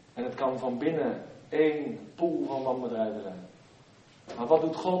 En het kan van binnen één poel van wanbedrijven zijn. Maar wat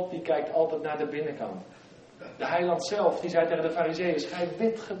doet God? Die kijkt altijd naar de binnenkant. De heiland zelf, die zei tegen de farizeeën: gij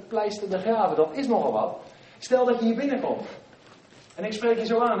wit gepleisterde graven, dat is nogal wat. Stel dat je hier binnenkomt. En ik spreek je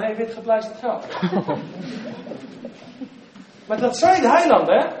zo aan, hé, wit gepleisterd graf. Maar dat zei de heiland,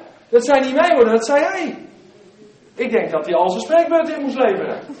 hè? Dat zijn niet mijn woorden, dat zei hij. Ik denk dat hij al zijn spreekbeurt in moest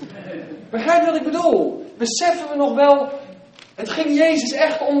leveren. Begrijp je wat ik bedoel? Beseffen we nog wel, het ging Jezus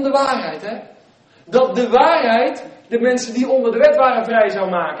echt om de waarheid, hè? Dat de waarheid de mensen die onder de wet waren vrij zou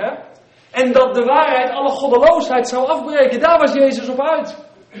maken. En dat de waarheid alle goddeloosheid zou afbreken. Daar was Jezus op uit.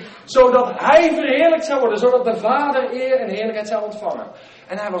 Zodat hij verheerlijkt zou worden. Zodat de Vader eer en heerlijkheid zou ontvangen.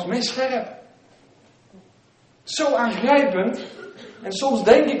 En hij was messcherp. Zo aangrijpend. En soms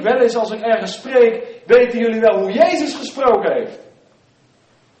denk ik wel eens als ik ergens spreek. Weten jullie wel hoe Jezus gesproken heeft?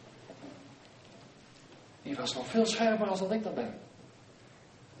 Die was nog veel scherper dan dat ik dat ben.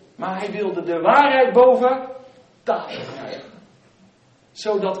 Maar hij wilde de waarheid boven tafel krijgen.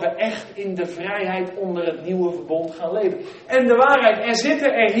 Zodat we echt in de vrijheid onder het nieuwe verbond gaan leven. En de waarheid, er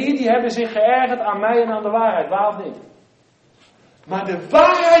zitten er hier die hebben zich geërgerd aan mij en aan de waarheid. Waar of niet? Maar de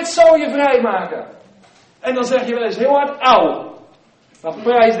waarheid zal je vrijmaken. En dan zeg je wel eens heel hard, auw. Maar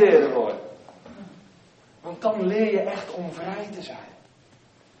prijs de Heer ervoor. Want dan leer je echt om vrij te zijn.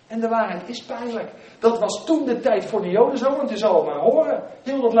 En de waarheid is pijnlijk. Dat was toen de tijd voor de Joden zo, want je zal het maar horen.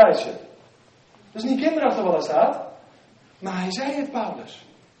 Heel dat lijstje. Dat is niet kinderachtig wat er staat. Maar hij zei het, Paulus.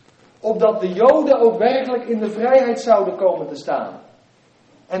 Opdat de Joden ook werkelijk in de vrijheid zouden komen te staan.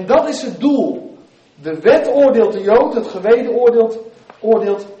 En dat is het doel. De wet oordeelt de Jood, het geweten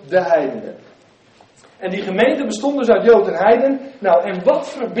oordeelt de heidenen. En die gemeente bestond dus uit Jood en heiden. Nou, en wat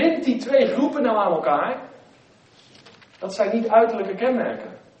verbindt die twee groepen nou aan elkaar? Dat zijn niet uiterlijke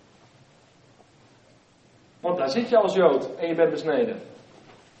kenmerken. Want daar zit je als Jood en je bent besneden.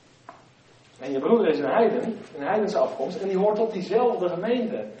 En je broeder is een heiden, een heidense afkomst, en die hoort tot diezelfde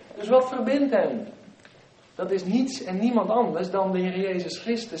gemeente. Dus wat verbindt hen? Dat is niets en niemand anders dan de Heer Jezus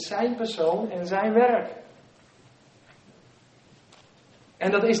Christus, zijn persoon en zijn werk.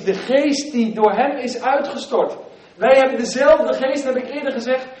 En dat is de geest die door hem is uitgestort. Wij hebben dezelfde geest, heb ik eerder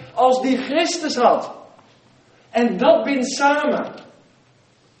gezegd, als die Christus had. En dat bindt samen.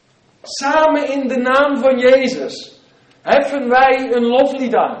 Samen in de naam van Jezus heffen wij een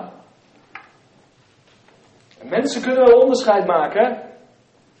loflied aan. En mensen kunnen wel onderscheid maken.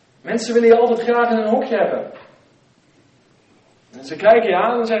 Mensen willen je altijd graag in een hokje hebben. En ze kijken je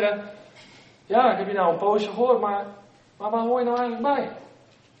aan en zeggen, ja, ik heb je nou een poosje gehoord, maar waar hoor je nou eigenlijk bij?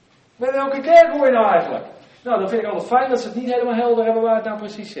 Bij welke kerk hoor je nou eigenlijk? Nou, dan vind ik altijd fijn dat ze het niet helemaal helder hebben waar het nou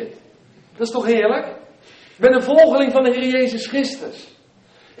precies zit. Dat is toch heerlijk? Ik ben een volgeling van de Heer Jezus Christus.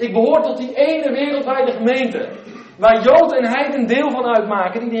 Ik behoor tot die ene wereldwijde gemeente, waar Jood en heiden deel van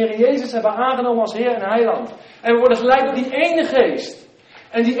uitmaken, die de Heer Jezus hebben aangenomen als Heer en Heiland. En we worden geleid door die ene geest.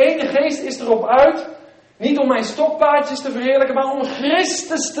 En die ene geest is erop uit, niet om mijn stokpaardjes te verheerlijken, maar om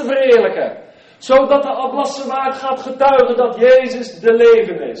Christus te verheerlijken. Zodat de Ablassenwaard gaat getuigen dat Jezus de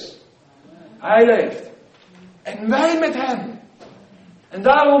leven is. Hij leeft. En wij met hem. En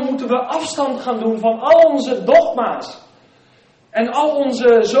daarom moeten we afstand gaan doen van al onze dogma's. En al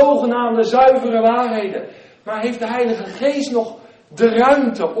onze zogenaamde zuivere waarheden. Maar heeft de Heilige Geest nog de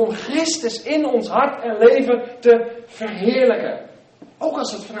ruimte om Christus in ons hart en leven te verheerlijken. Ook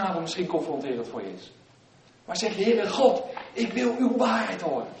als het vanavond misschien confronterend voor je is. Maar zeg, Heere God, ik wil uw waarheid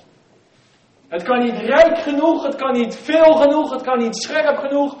horen. Het kan niet rijk genoeg, het kan niet veel genoeg, het kan niet scherp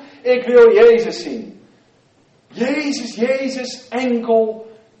genoeg. Ik wil Jezus zien. Jezus, Jezus, enkel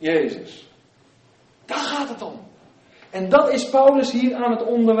Jezus. Daar gaat het om. En dat is Paulus hier aan het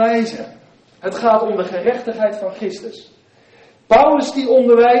onderwijzen. Het gaat om de gerechtigheid van Christus. Paulus die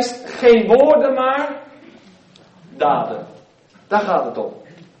onderwijst geen woorden, maar daden. Daar gaat het om.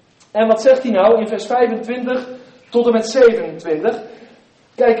 En wat zegt hij nou in vers 25 tot en met 27?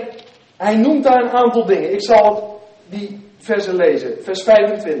 Kijk, hij noemt daar een aantal dingen. Ik zal die versen lezen. Vers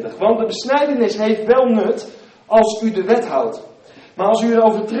 25. Want de besnijdenis heeft wel nut als u de wet houdt. Maar als u een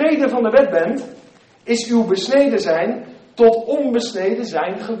overtreder van de wet bent, is uw besneden zijn tot onbesneden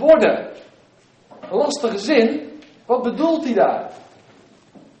zijn geworden. Een lastige zin. Wat bedoelt hij daar?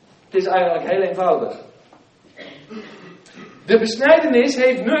 Het is eigenlijk heel eenvoudig. De besnijdenis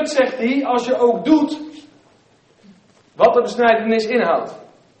heeft nut, zegt hij, als je ook doet wat de besnijdenis inhoudt.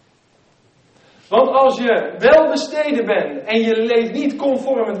 Want als je wel besneden bent en je leeft niet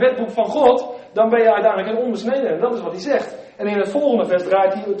conform het wetboek van God, dan ben je uiteindelijk een onbesneden. En dat is wat hij zegt. En in het volgende vers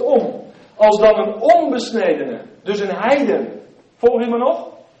draait hij het om. Als dan een onbesnedene, dus een heiden, volg je me nog?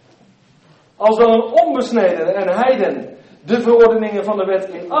 Als dan een onbesnedene en een heiden de verordeningen van de wet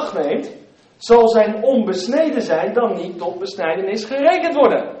in acht neemt, zal zijn onbesneden zijn dan niet tot besnijdenis gerekend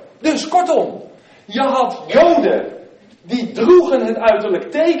worden. Dus kortom, je had Joden die droegen het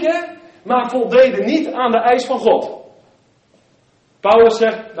uiterlijk teken, maar voldeden niet aan de eis van God. Paulus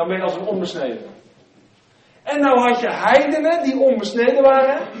zegt, dan ben je als een onbesneden. En nou had je heidenen die onbesneden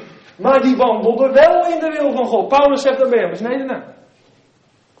waren, maar die wandelden wel in de wil van God. Paulus zegt, dan ben je een besnedene.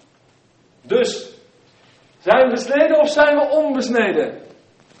 Dus, zijn we besneden of zijn we onbesneden?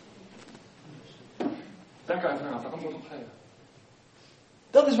 Daar kan je vanavond antwoord op geven.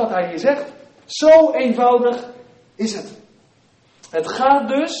 Dat is wat hij hier zegt. Zo eenvoudig is het. Het gaat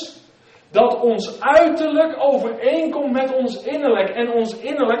dus dat ons uiterlijk overeenkomt met ons innerlijk. En ons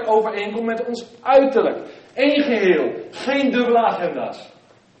innerlijk overeenkomt met ons uiterlijk. Eén geheel. Geen dubbele agenda's.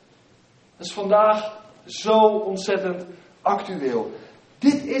 Dat is vandaag zo ontzettend actueel.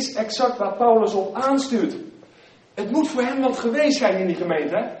 Dit is exact waar Paulus op aanstuurt. Het moet voor hem wat geweest zijn in die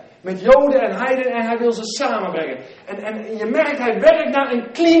gemeente. Hè? Met Joden en Heiden en hij wil ze samenbrengen. En je merkt, hij werkt naar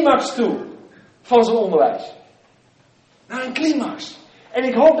een climax toe van zijn onderwijs. Naar een climax. En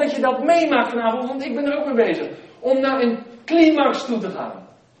ik hoop dat je dat meemaakt vanavond, want ik ben er ook mee bezig. Om naar een climax toe te gaan.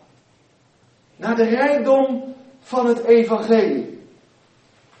 Naar de rijkdom van het evangelie.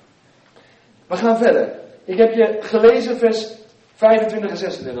 We gaan verder. Ik heb je gelezen vers 25 en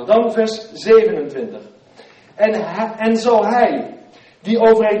 26. Dan vers 27. En zo hij, die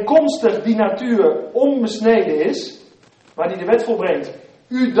overeenkomstig die natuur onbesneden is, maar die de wet volbrengt,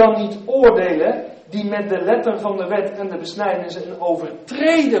 u dan niet oordelen, die met de letter van de wet en de besnijdenis een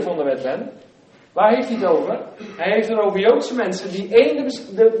overtreden van de wet bent. Waar heeft hij het over? Hij heeft het over Joodse mensen die één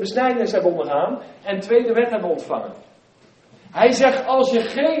de besnijdenis hebben ondergaan en twee de wet hebben ontvangen. Hij zegt, als je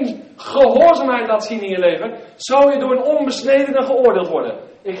geen gehoorzaamheid laat zien in je leven, zou je door een onbesnedene geoordeeld worden.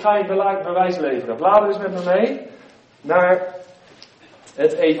 Ik ga je bewijs leveren. Blader eens met me mee naar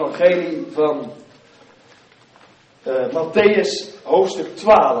het evangelie van Mattheüs hoofdstuk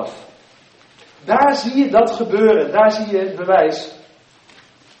 12. Daar zie je dat gebeuren. Daar zie je het bewijs.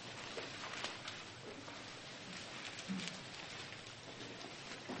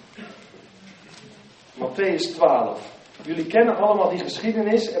 Mattheüs 12. Jullie kennen allemaal die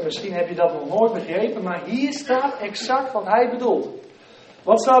geschiedenis en misschien heb je dat nog nooit begrepen, maar hier staat exact wat hij bedoelt.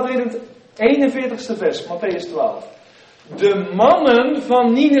 Wat staat er in het 41ste vers, Mattheüs 12? De mannen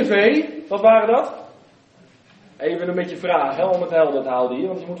van Nineve, wat waren dat? Even een beetje vragen om het helder te houden hier,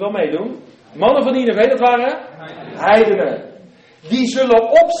 want je moet wel meedoen. Mannen van Nineve, dat waren heidenen. Die zullen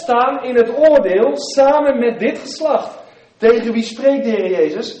opstaan in het oordeel samen met dit geslacht. Tegen wie spreekt de Heer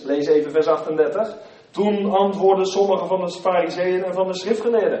Jezus? Lees even vers 38. Toen antwoordden sommigen van de farizeeën en van de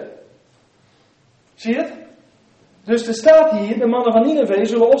schriftgeleerden. Zie je het? Dus er staat hier, de mannen van Nineve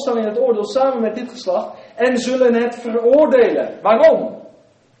zullen opstaan in het oordeel samen met dit geslacht en zullen het veroordelen. Waarom?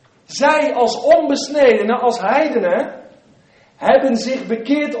 Zij als onbesnedenen, als heidenen, hebben zich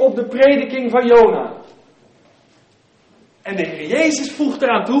bekeerd op de prediking van Jona. En de Heer Jezus voegt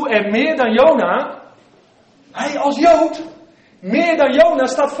eraan toe, en meer dan Jona, hij als Jood, meer dan Jona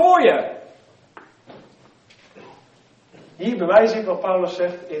staat voor je. Hier bewijs ik wat Paulus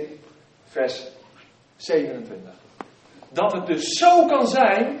zegt in vers 27. Dat het dus zo kan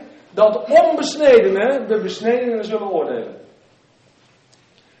zijn dat onbesnedenen de besnedenen zullen oordelen.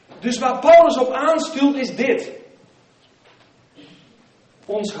 Dus waar Paulus op aanstuurt is dit.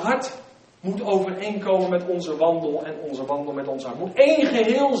 Ons hart moet overeenkomen met onze wandel en onze wandel met ons hart. Moet één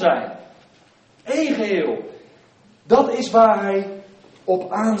geheel zijn. Eén geheel. Dat is waar hij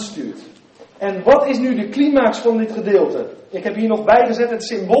op aanstuurt. En wat is nu de climax van dit gedeelte? Ik heb hier nog bijgezet, het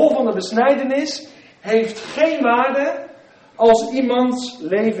symbool van de besnijdenis heeft geen waarde als iemands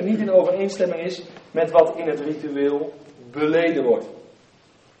leven niet in overeenstemming is met wat in het ritueel beleden wordt.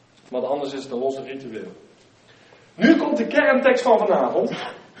 Want anders is het een losse ritueel. Nu komt de kerntekst van vanavond.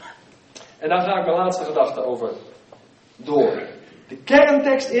 En daar ga ik mijn laatste gedachte over door. De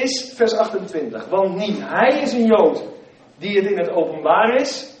kerntekst is vers 28. Want niet hij is een Jood die het in het openbaar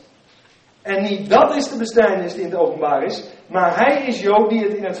is. En niet dat is de besnijdenis die in het openbaar is. Maar hij is Jood die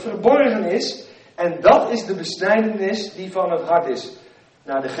het in het verborgen is. En dat is de besnijdenis die van het hart is.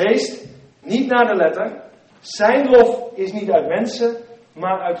 Naar de geest, niet naar de letter. Zijn lof is niet uit mensen,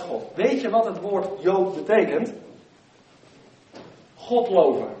 maar uit God. Weet je wat het woord Jood betekent?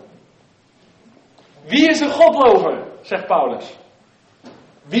 Godlover. Wie is een godlover, zegt Paulus?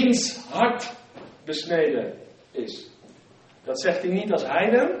 Wiens hart besneden is. Dat zegt hij niet als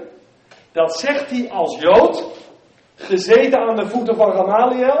heiden. Dat zegt hij als Jood. Gezeten aan de voeten van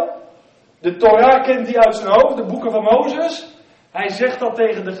Gamaliel. De Torah kent hij uit zijn hoofd, de boeken van Mozes. Hij zegt dat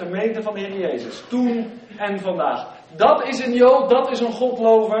tegen de gemeente van de Heer Jezus. Toen en vandaag. Dat is een Jood, dat is een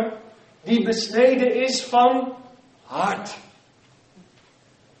godlover. Die besneden is van hart.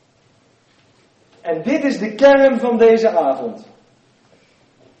 En dit is de kern van deze avond.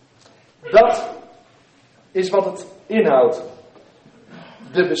 Dat is wat het inhoudt.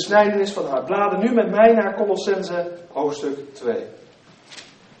 De besnijdenis van hart. Blader nu met mij naar Kolossenzen hoofdstuk 2.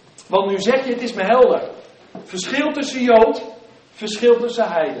 Want nu zeg je, het is me helder. Verschil tussen Jood, verschil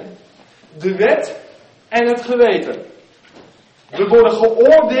tussen heiden. De wet en het geweten. We worden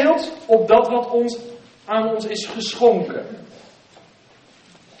geoordeeld op dat wat ons aan ons is geschonken.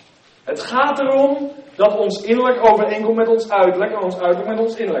 Het gaat erom dat ons innerlijk overeenkomt met ons uiterlijk en ons uiterlijk met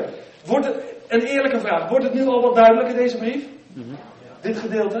ons innerlijk. Wordt het, een eerlijke vraag, wordt het nu al wat duidelijk in deze brief? Dit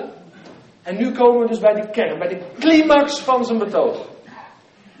gedeelte? En nu komen we dus bij de kern, bij de climax van zijn betoog.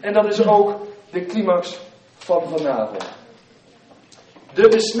 En dat is ook de climax van vanavond. De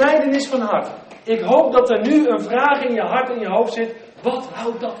besnijdenis van hart. Ik hoop dat er nu een vraag in je hart en je hoofd zit. Wat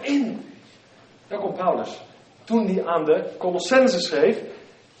houdt dat in? Daar komt Paulus. Toen hij aan de Colossenzen schreef.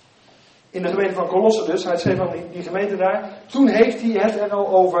 In de gemeente van Colosse dus. Hij schreef aan die gemeente daar. Toen heeft hij het er al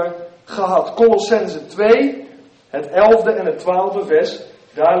over gehad. Colossenzen 2. Het 11e en het 12e vers.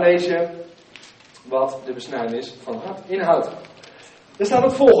 Daar lees je wat de besnijdenis van hart inhoudt. Er staat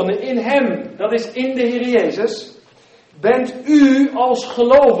het volgende. In hem, dat is in de Heer Jezus, bent u als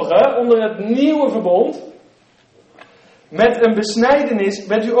gelovige onder het nieuwe verbond met een besnijdenis,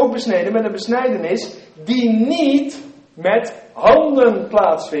 bent u ook besneden met een besnijdenis die niet met handen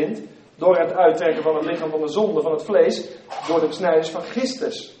plaatsvindt door het uittrekken van het lichaam van de zonde van het vlees, door de besnijdenis van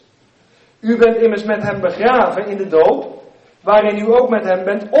Christus. U bent immers met hem begraven in de doop, waarin u ook met hem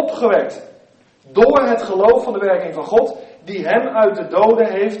bent opgewekt, door het geloof van de werking van God, die hem uit de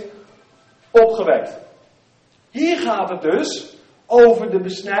doden heeft opgewekt. Hier gaat het dus over de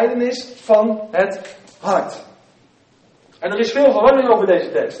besnijdenis van het hart. En er is veel verwarring over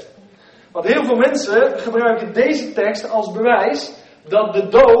deze tekst. Want heel veel mensen gebruiken deze tekst als bewijs dat de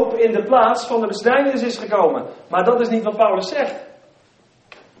doop in de plaats van de besnijdenis is gekomen. Maar dat is niet wat Paulus zegt.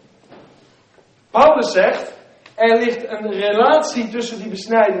 Paulus zegt, er ligt een relatie tussen die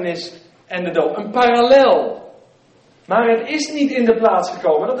besnijdenis en de doop. Een parallel. Maar het is niet in de plaats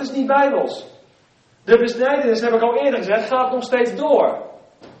gekomen. Dat is niet bijbels. De besnijdenis, heb ik al eerder gezegd, gaat nog steeds door.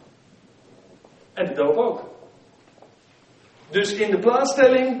 En de doop ook. Dus in de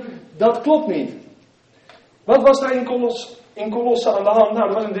plaatsstelling, dat klopt niet. Wat was daar in Colosse aan de hand? Nou,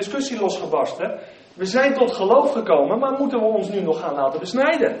 er was een discussie losgebarsten. We zijn tot geloof gekomen, maar moeten we ons nu nog gaan laten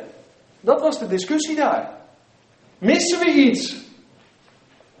besnijden? Dat was de discussie daar. Missen we iets?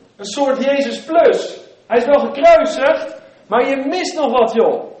 Een soort Jezus plus. Hij is wel gekruisigd, maar je mist nog wat,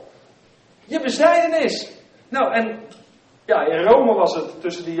 joh. Je besnijdenis. Nou, en ja, in Rome was het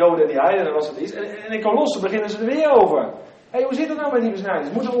tussen die Joden en die heidenen was het iets. En in Colosse beginnen ze er weer over. Hé, hoe zit het nou met die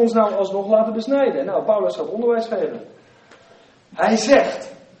besnijdenis? Moeten we ons nou alsnog laten besnijden? Nou, Paulus gaat onderwijs geven. Hij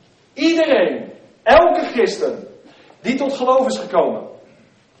zegt, iedereen, elke christen, die tot geloof is gekomen,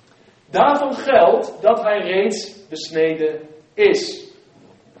 daarvan geldt dat hij reeds besneden is.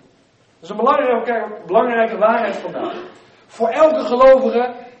 Dat is een belangrijke waarheid vandaag. Voor elke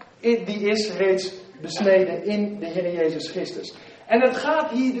gelovige, die is reeds besneden in de Heer Jezus Christus. En het gaat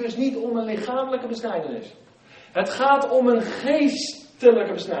hier dus niet om een lichamelijke besnijdenis. Het gaat om een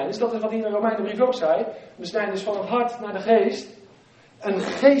geestelijke besnijdenis. Dat is wat hij in de Romeinenbrief ook zei. Besnijdenis van het hart naar de geest. Een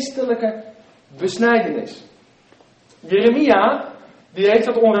geestelijke besnijdenis. Jeremia, die heeft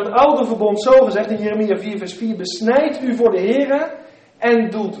dat onder het oude verbond zo gezegd in Jeremia 4 vers 4. Besnijd u voor de Heere en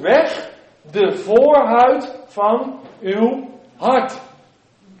doet weg de voorhuid van uw hart.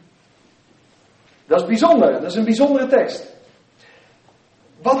 Dat is bijzonder. Dat is een bijzondere tekst.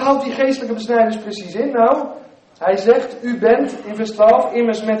 Wat houdt die geestelijke besnijdenis precies in? Nou, hij zegt, u bent in vers 12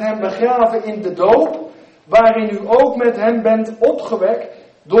 immers met hem begraven in de doop, waarin u ook met hem bent opgewekt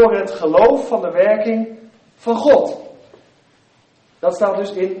door het geloof van de werking van God. Dat staat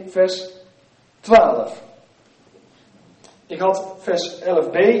dus in vers 12. Ik had vers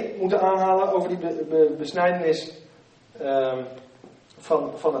 11b moeten aanhalen over die besnijdenis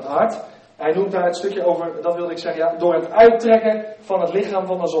van het hart. Hij noemt daar het stukje over, dat wilde ik zeggen, ja, door het uittrekken van het lichaam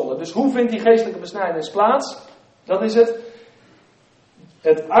van de zonde. Dus hoe vindt die geestelijke besnijdenis plaats? Dat is het.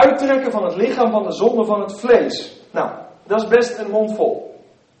 Het uittrekken van het lichaam van de zonde van het vlees. Nou, dat is best een mond vol.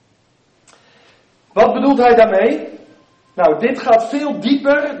 Wat bedoelt hij daarmee? Nou, dit gaat veel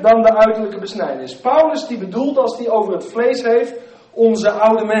dieper dan de uiterlijke besnijdenis. Paulus die bedoelt, als hij over het vlees heeft, onze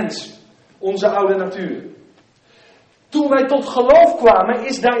oude mens. Onze oude natuur. Toen wij tot geloof kwamen,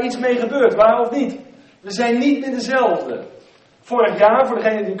 is daar iets mee gebeurd, waar of niet? We zijn niet meer dezelfde. Vorig jaar, voor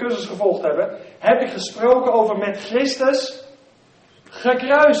degenen die een cursus gevolgd hebben, heb ik gesproken over met Christus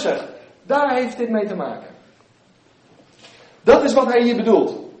gekruisigd. Daar heeft dit mee te maken. Dat is wat hij hier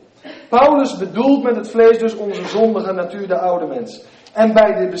bedoelt. Paulus bedoelt met het vlees dus onze zondige natuur, de oude mens. En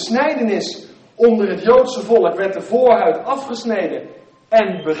bij de besnijdenis onder het Joodse volk werd de voorhuid afgesneden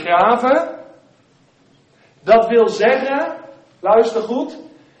en begraven. Dat wil zeggen, luister goed,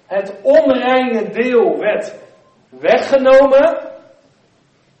 het onreine deel werd weggenomen.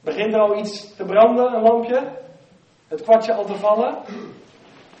 Begint er al iets te branden, een lampje? Het kwartje al te vallen?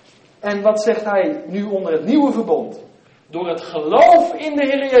 En wat zegt hij nu onder het nieuwe verbond? Door het geloof in de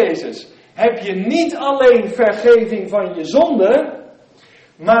Heer Jezus heb je niet alleen vergeving van je zonde,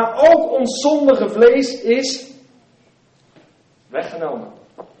 maar ook ons zondige vlees is weggenomen.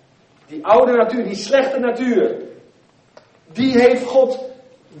 Die oude natuur, die slechte natuur, die heeft God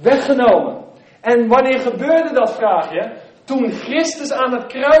weggenomen. En wanneer gebeurde dat, vraag je? Toen Christus aan het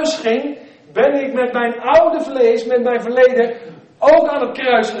kruis ging, ben ik met mijn oude vlees, met mijn verleden, ook aan het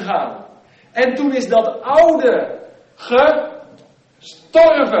kruis gegaan. En toen is dat oude gestorven.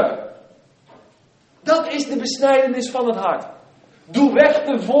 Dat is de besnijdenis van het hart. Doe weg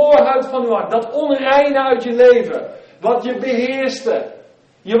de voorhuid van uw hart. Dat onreine uit je leven. Wat je beheerste.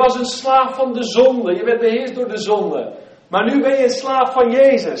 Je was een slaaf van de zonde. Je werd beheerst door de zonde. Maar nu ben je een slaaf van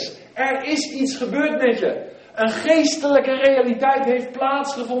Jezus. Er is iets gebeurd met je. Een geestelijke realiteit heeft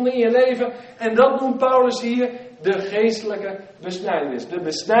plaatsgevonden in je leven. En dat noemt Paulus hier de geestelijke besnijdenis. De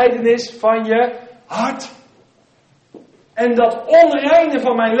besnijdenis van je hart. En dat onreine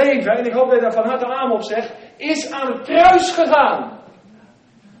van mijn leven, en ik hoop dat je daar van harte amen op zegt, is aan het kruis gegaan.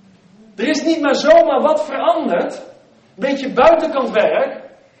 Er is niet maar zomaar wat veranderd. Een beetje buitenkantwerk.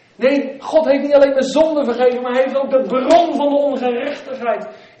 Nee, God heeft niet alleen mijn zonde vergeven, maar hij heeft ook de bron van de ongerechtigheid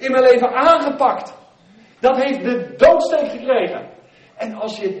in mijn leven aangepakt. Dat heeft de doodsteek gekregen. En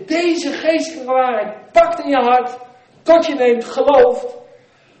als je deze geestelijke waarheid pakt in je hart, tot je neemt, gelooft,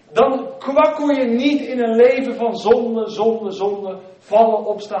 dan kwakkel je niet in een leven van zonde, zonde, zonde, vallen,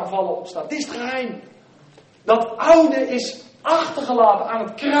 opstaan, vallen, opstaan. Het is het geheim. Dat oude is achtergelaten aan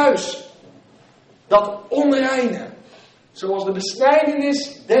het kruis. Dat onreine. Zoals de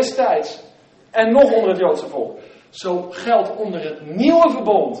besnijdenis destijds. En nog onder het Joodse volk. Zo geldt onder het nieuwe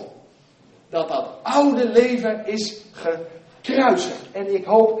verbond. Dat oude leven is gekruisigd. En ik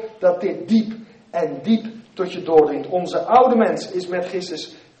hoop dat dit diep en diep tot je doordringt. Onze oude mens is met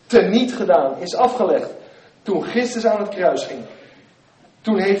Christus teniet gedaan. Is afgelegd. Toen Christus aan het kruis ging.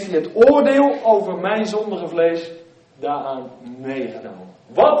 Toen heeft hij het oordeel over mijn zondige vlees daaraan meegenomen.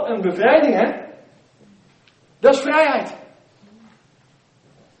 Wat een bevrijding, hè? Dat is vrijheid.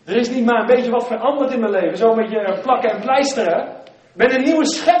 Er is niet maar een beetje wat veranderd in mijn leven. Zo met je plakken en pleisteren. Ik ben een nieuwe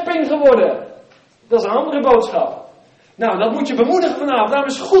schepping geworden. Dat is een andere boodschap. Nou, dat moet je bemoedigen vanavond. Daarom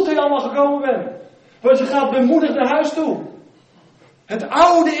is het goed dat je allemaal gekomen bent. Want je gaat bemoedigd naar huis toe. Het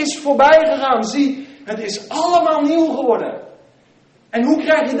oude is voorbij gegaan. Zie, het is allemaal nieuw geworden. En hoe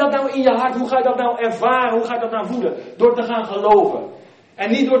krijg je dat nou in je hart? Hoe ga je dat nou ervaren? Hoe ga je dat nou voelen? Door te gaan geloven.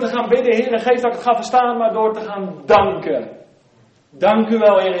 En niet door te gaan bidden, Heer, geef dat ik het ga verstaan, maar door te gaan danken. Dank u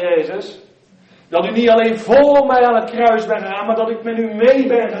wel, Heer Jezus. Dat u niet alleen voor mij aan het kruis bent gegaan, maar dat ik met u mee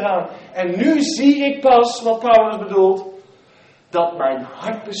ben gegaan. En nu zie ik pas, wat Paulus bedoelt, dat mijn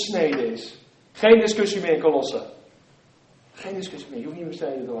hart besneden is. Geen discussie meer, Kolossen. Geen discussie meer, je hoeft niet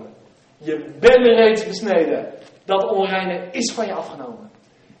besneden te worden. Je bent reeds besneden. Dat onreine is van je afgenomen.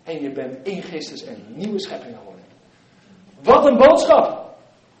 En je bent in Christus een nieuwe schepping geworden. Wat een boodschap.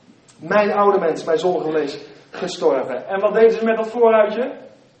 Mijn oude mens, mijn zondige vlees, gestorven. En wat deden ze met dat vooruitje?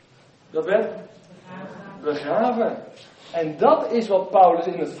 Dat werd begraven. En dat is wat Paulus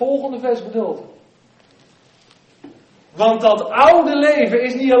in het volgende vers bedoelt. Want dat oude leven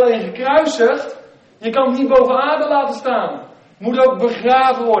is niet alleen gekruisigd. Je kan het niet boven aarde laten staan. Moet ook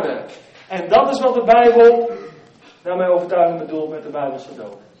begraven worden. En dat is wat de Bijbel, naar mijn overtuiging, bedoelt met de Bijbelse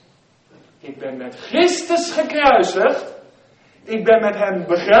dood. Ik ben met Christus gekruisigd. Ik ben met hem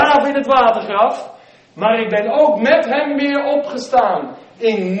begraven in het watergraf. Maar ik ben ook met hem weer opgestaan.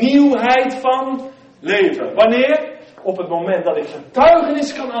 In nieuwheid van leven. Wanneer? Op het moment dat ik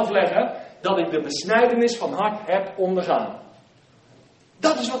getuigenis kan afleggen. Dat ik de besnijdenis van hart heb ondergaan.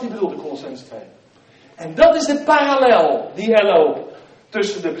 Dat is wat hij bedoelt in Kolossenzen 2. En dat is de parallel die er loopt.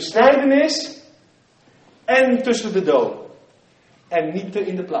 Tussen de besnijdenis en tussen de dood. En niet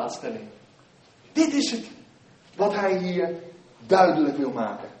in de plaatsstelling. Dit is het wat hij hier duidelijk wil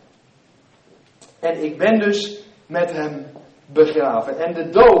maken. En ik ben dus met hem begraven. En de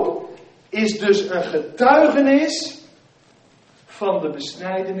doop is dus een getuigenis van de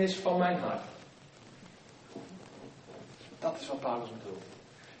besnijdenis van mijn hart. Dat is wat Paulus bedoelt.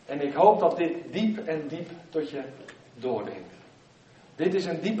 En ik hoop dat dit diep en diep tot je doordringt. Dit is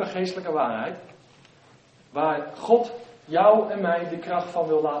een diepe geestelijke waarheid. Waar God jou en mij de kracht van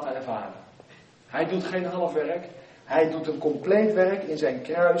wil laten ervaren. Hij doet geen half werk. Hij doet een compleet werk in zijn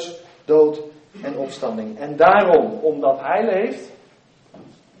kruis, dood en opstanding. En daarom, omdat hij leeft,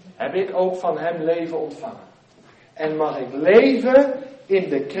 heb ik ook van hem leven ontvangen. En mag ik leven in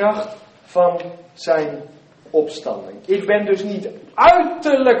de kracht van zijn opstanding. Ik ben dus niet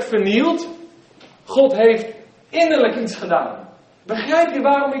uiterlijk vernield. God heeft innerlijk iets gedaan. Begrijp je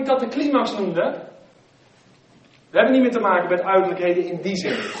waarom ik dat de climax noemde? We hebben niet meer te maken met uiterlijkheden in die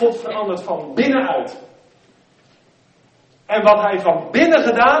zin. God verandert van binnenuit. En wat hij van binnen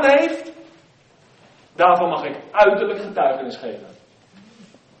gedaan heeft, daarvan mag ik uiterlijk getuigenis geven.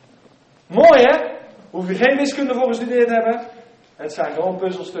 Mooi hè? Hoef je geen wiskunde voor gestudeerd te hebben. Het zijn gewoon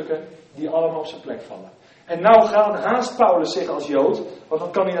puzzelstukken die allemaal op zijn plek vallen. En nou haast Paulus zich als Jood, want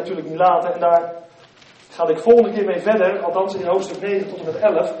dat kan hij natuurlijk niet laten. En daar ga ik volgende keer mee verder, althans in hoofdstuk 9 tot en met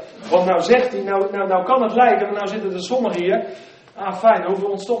 11. Want nou zegt hij, nou kan het lijken, maar nou zitten er sommigen hier. Fijn, dan hoeven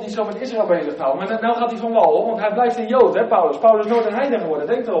we ons toch niet zo met Israël bezig te houden. Maar nou gaat hij van wal, want hij blijft een Jood, hè Paulus. Paulus is nooit een heiden geworden,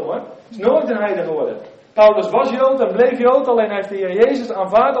 denk erom hoor. Hij is nooit een heiden geworden. Paulus was Jood en bleef Jood, alleen heeft de Heer Jezus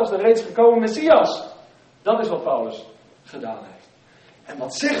aanvaard als de reeds gekomen Messias. Dat is wat Paulus gedaan heeft. En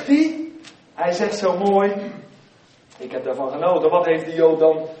wat zegt hij? Hij zegt zo mooi, ik heb daarvan genoten, wat heeft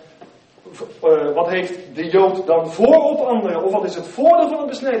de Jood dan voor op anderen? Of wat is het voordeel van het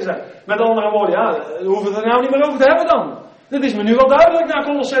besneden zijn? Met andere woorden, daar hoeven we het er nou niet meer over te hebben dan. Dit is me nu wel duidelijk na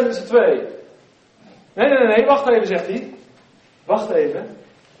Kolossenzen 2. Nee, wacht even, zegt hij. Wacht even.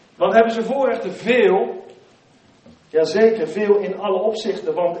 Want hebben ze voorrechten veel? Jazeker, veel in alle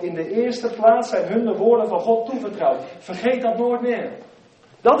opzichten. Want in de eerste plaats zijn hun de woorden van God toevertrouwd. Vergeet dat nooit meer.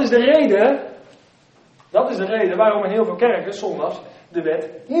 Dat is de reden waarom in heel veel kerken zondags de wet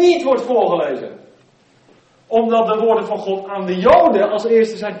niet wordt voorgelezen. Omdat de woorden van God aan de Joden als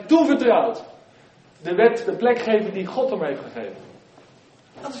eerste zijn toevertrouwd. De wet de plek geven die God hem heeft gegeven.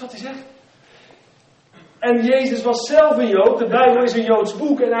 Dat is wat hij zegt. En Jezus was zelf een Jood. De Bijbel is een Joods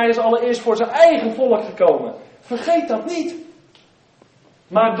boek. En hij is allereerst voor zijn eigen volk gekomen. Vergeet dat niet.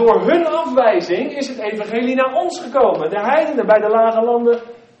 Maar door hun afwijzing is het evangelie naar ons gekomen. De heidenen bij de lage landen,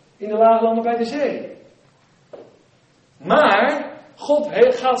 in de lage landen bij de zee. Maar God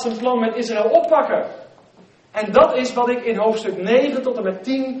gaat zijn plan met Israël oppakken. En dat is wat ik in hoofdstuk 9 tot en met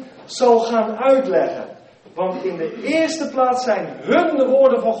 10 zal gaan uitleggen. Want in de eerste plaats zijn hun de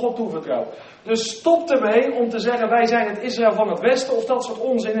woorden van God toevertrouwd. Dus stop ermee om te zeggen wij zijn het Israël van het Westen of dat soort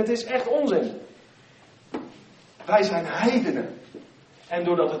onzin. Het is echt onzin. Wij zijn heidenen. En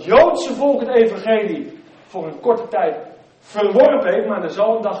doordat het Joodse volk het evangelie voor een korte tijd verworpen heeft, maar er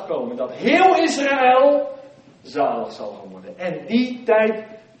zal een dag komen dat heel Israël zalig zal gaan worden. En die tijd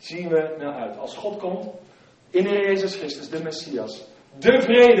zien we naar uit. Als God komt in de Heer Jezus Christus, de Messias, de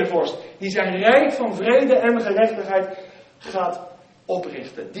vredevorst, die zijn rijk van vrede en gerechtigheid gaat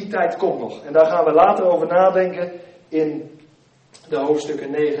oprichten. Die tijd komt nog. En daar gaan we later over nadenken in de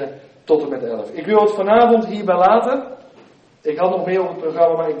hoofdstukken 9 tot en met 11. Ik wil het vanavond hierbij laten. Ik had nog meer op het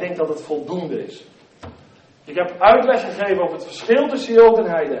programma, maar ik denk dat het voldoende is. Ik heb uitleg gegeven over het verschil tussen Jood en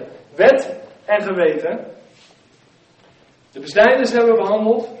heiden. Wet en geweten. De besnijdenis hebben we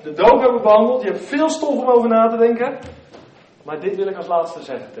behandeld. De doop hebben we behandeld. Je hebt veel stof om over na te denken. Maar dit wil ik als laatste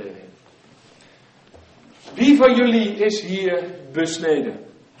zeggen tegen je. Wie van jullie is hier besneden?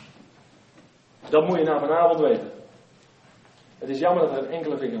 Dat moet je na vanavond weten. Het is jammer dat er een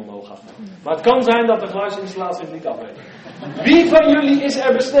enkele vinger omhoog gaat. Maar het kan zijn dat de geluidsinstallatie het niet afweet. Wie van jullie is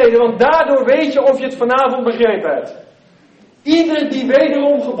er besneden? Want daardoor weet je of je het vanavond begrepen hebt. Ieder die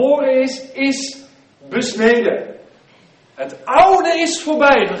wederom geboren is, is besneden. Het oude is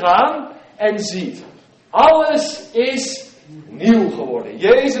voorbij gegaan en ziet. Alles is nieuw geworden.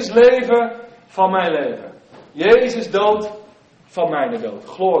 Jezus leven van mijn leven. Jezus dood van mijn dood.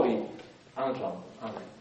 Glorie aan het Lam. Amen.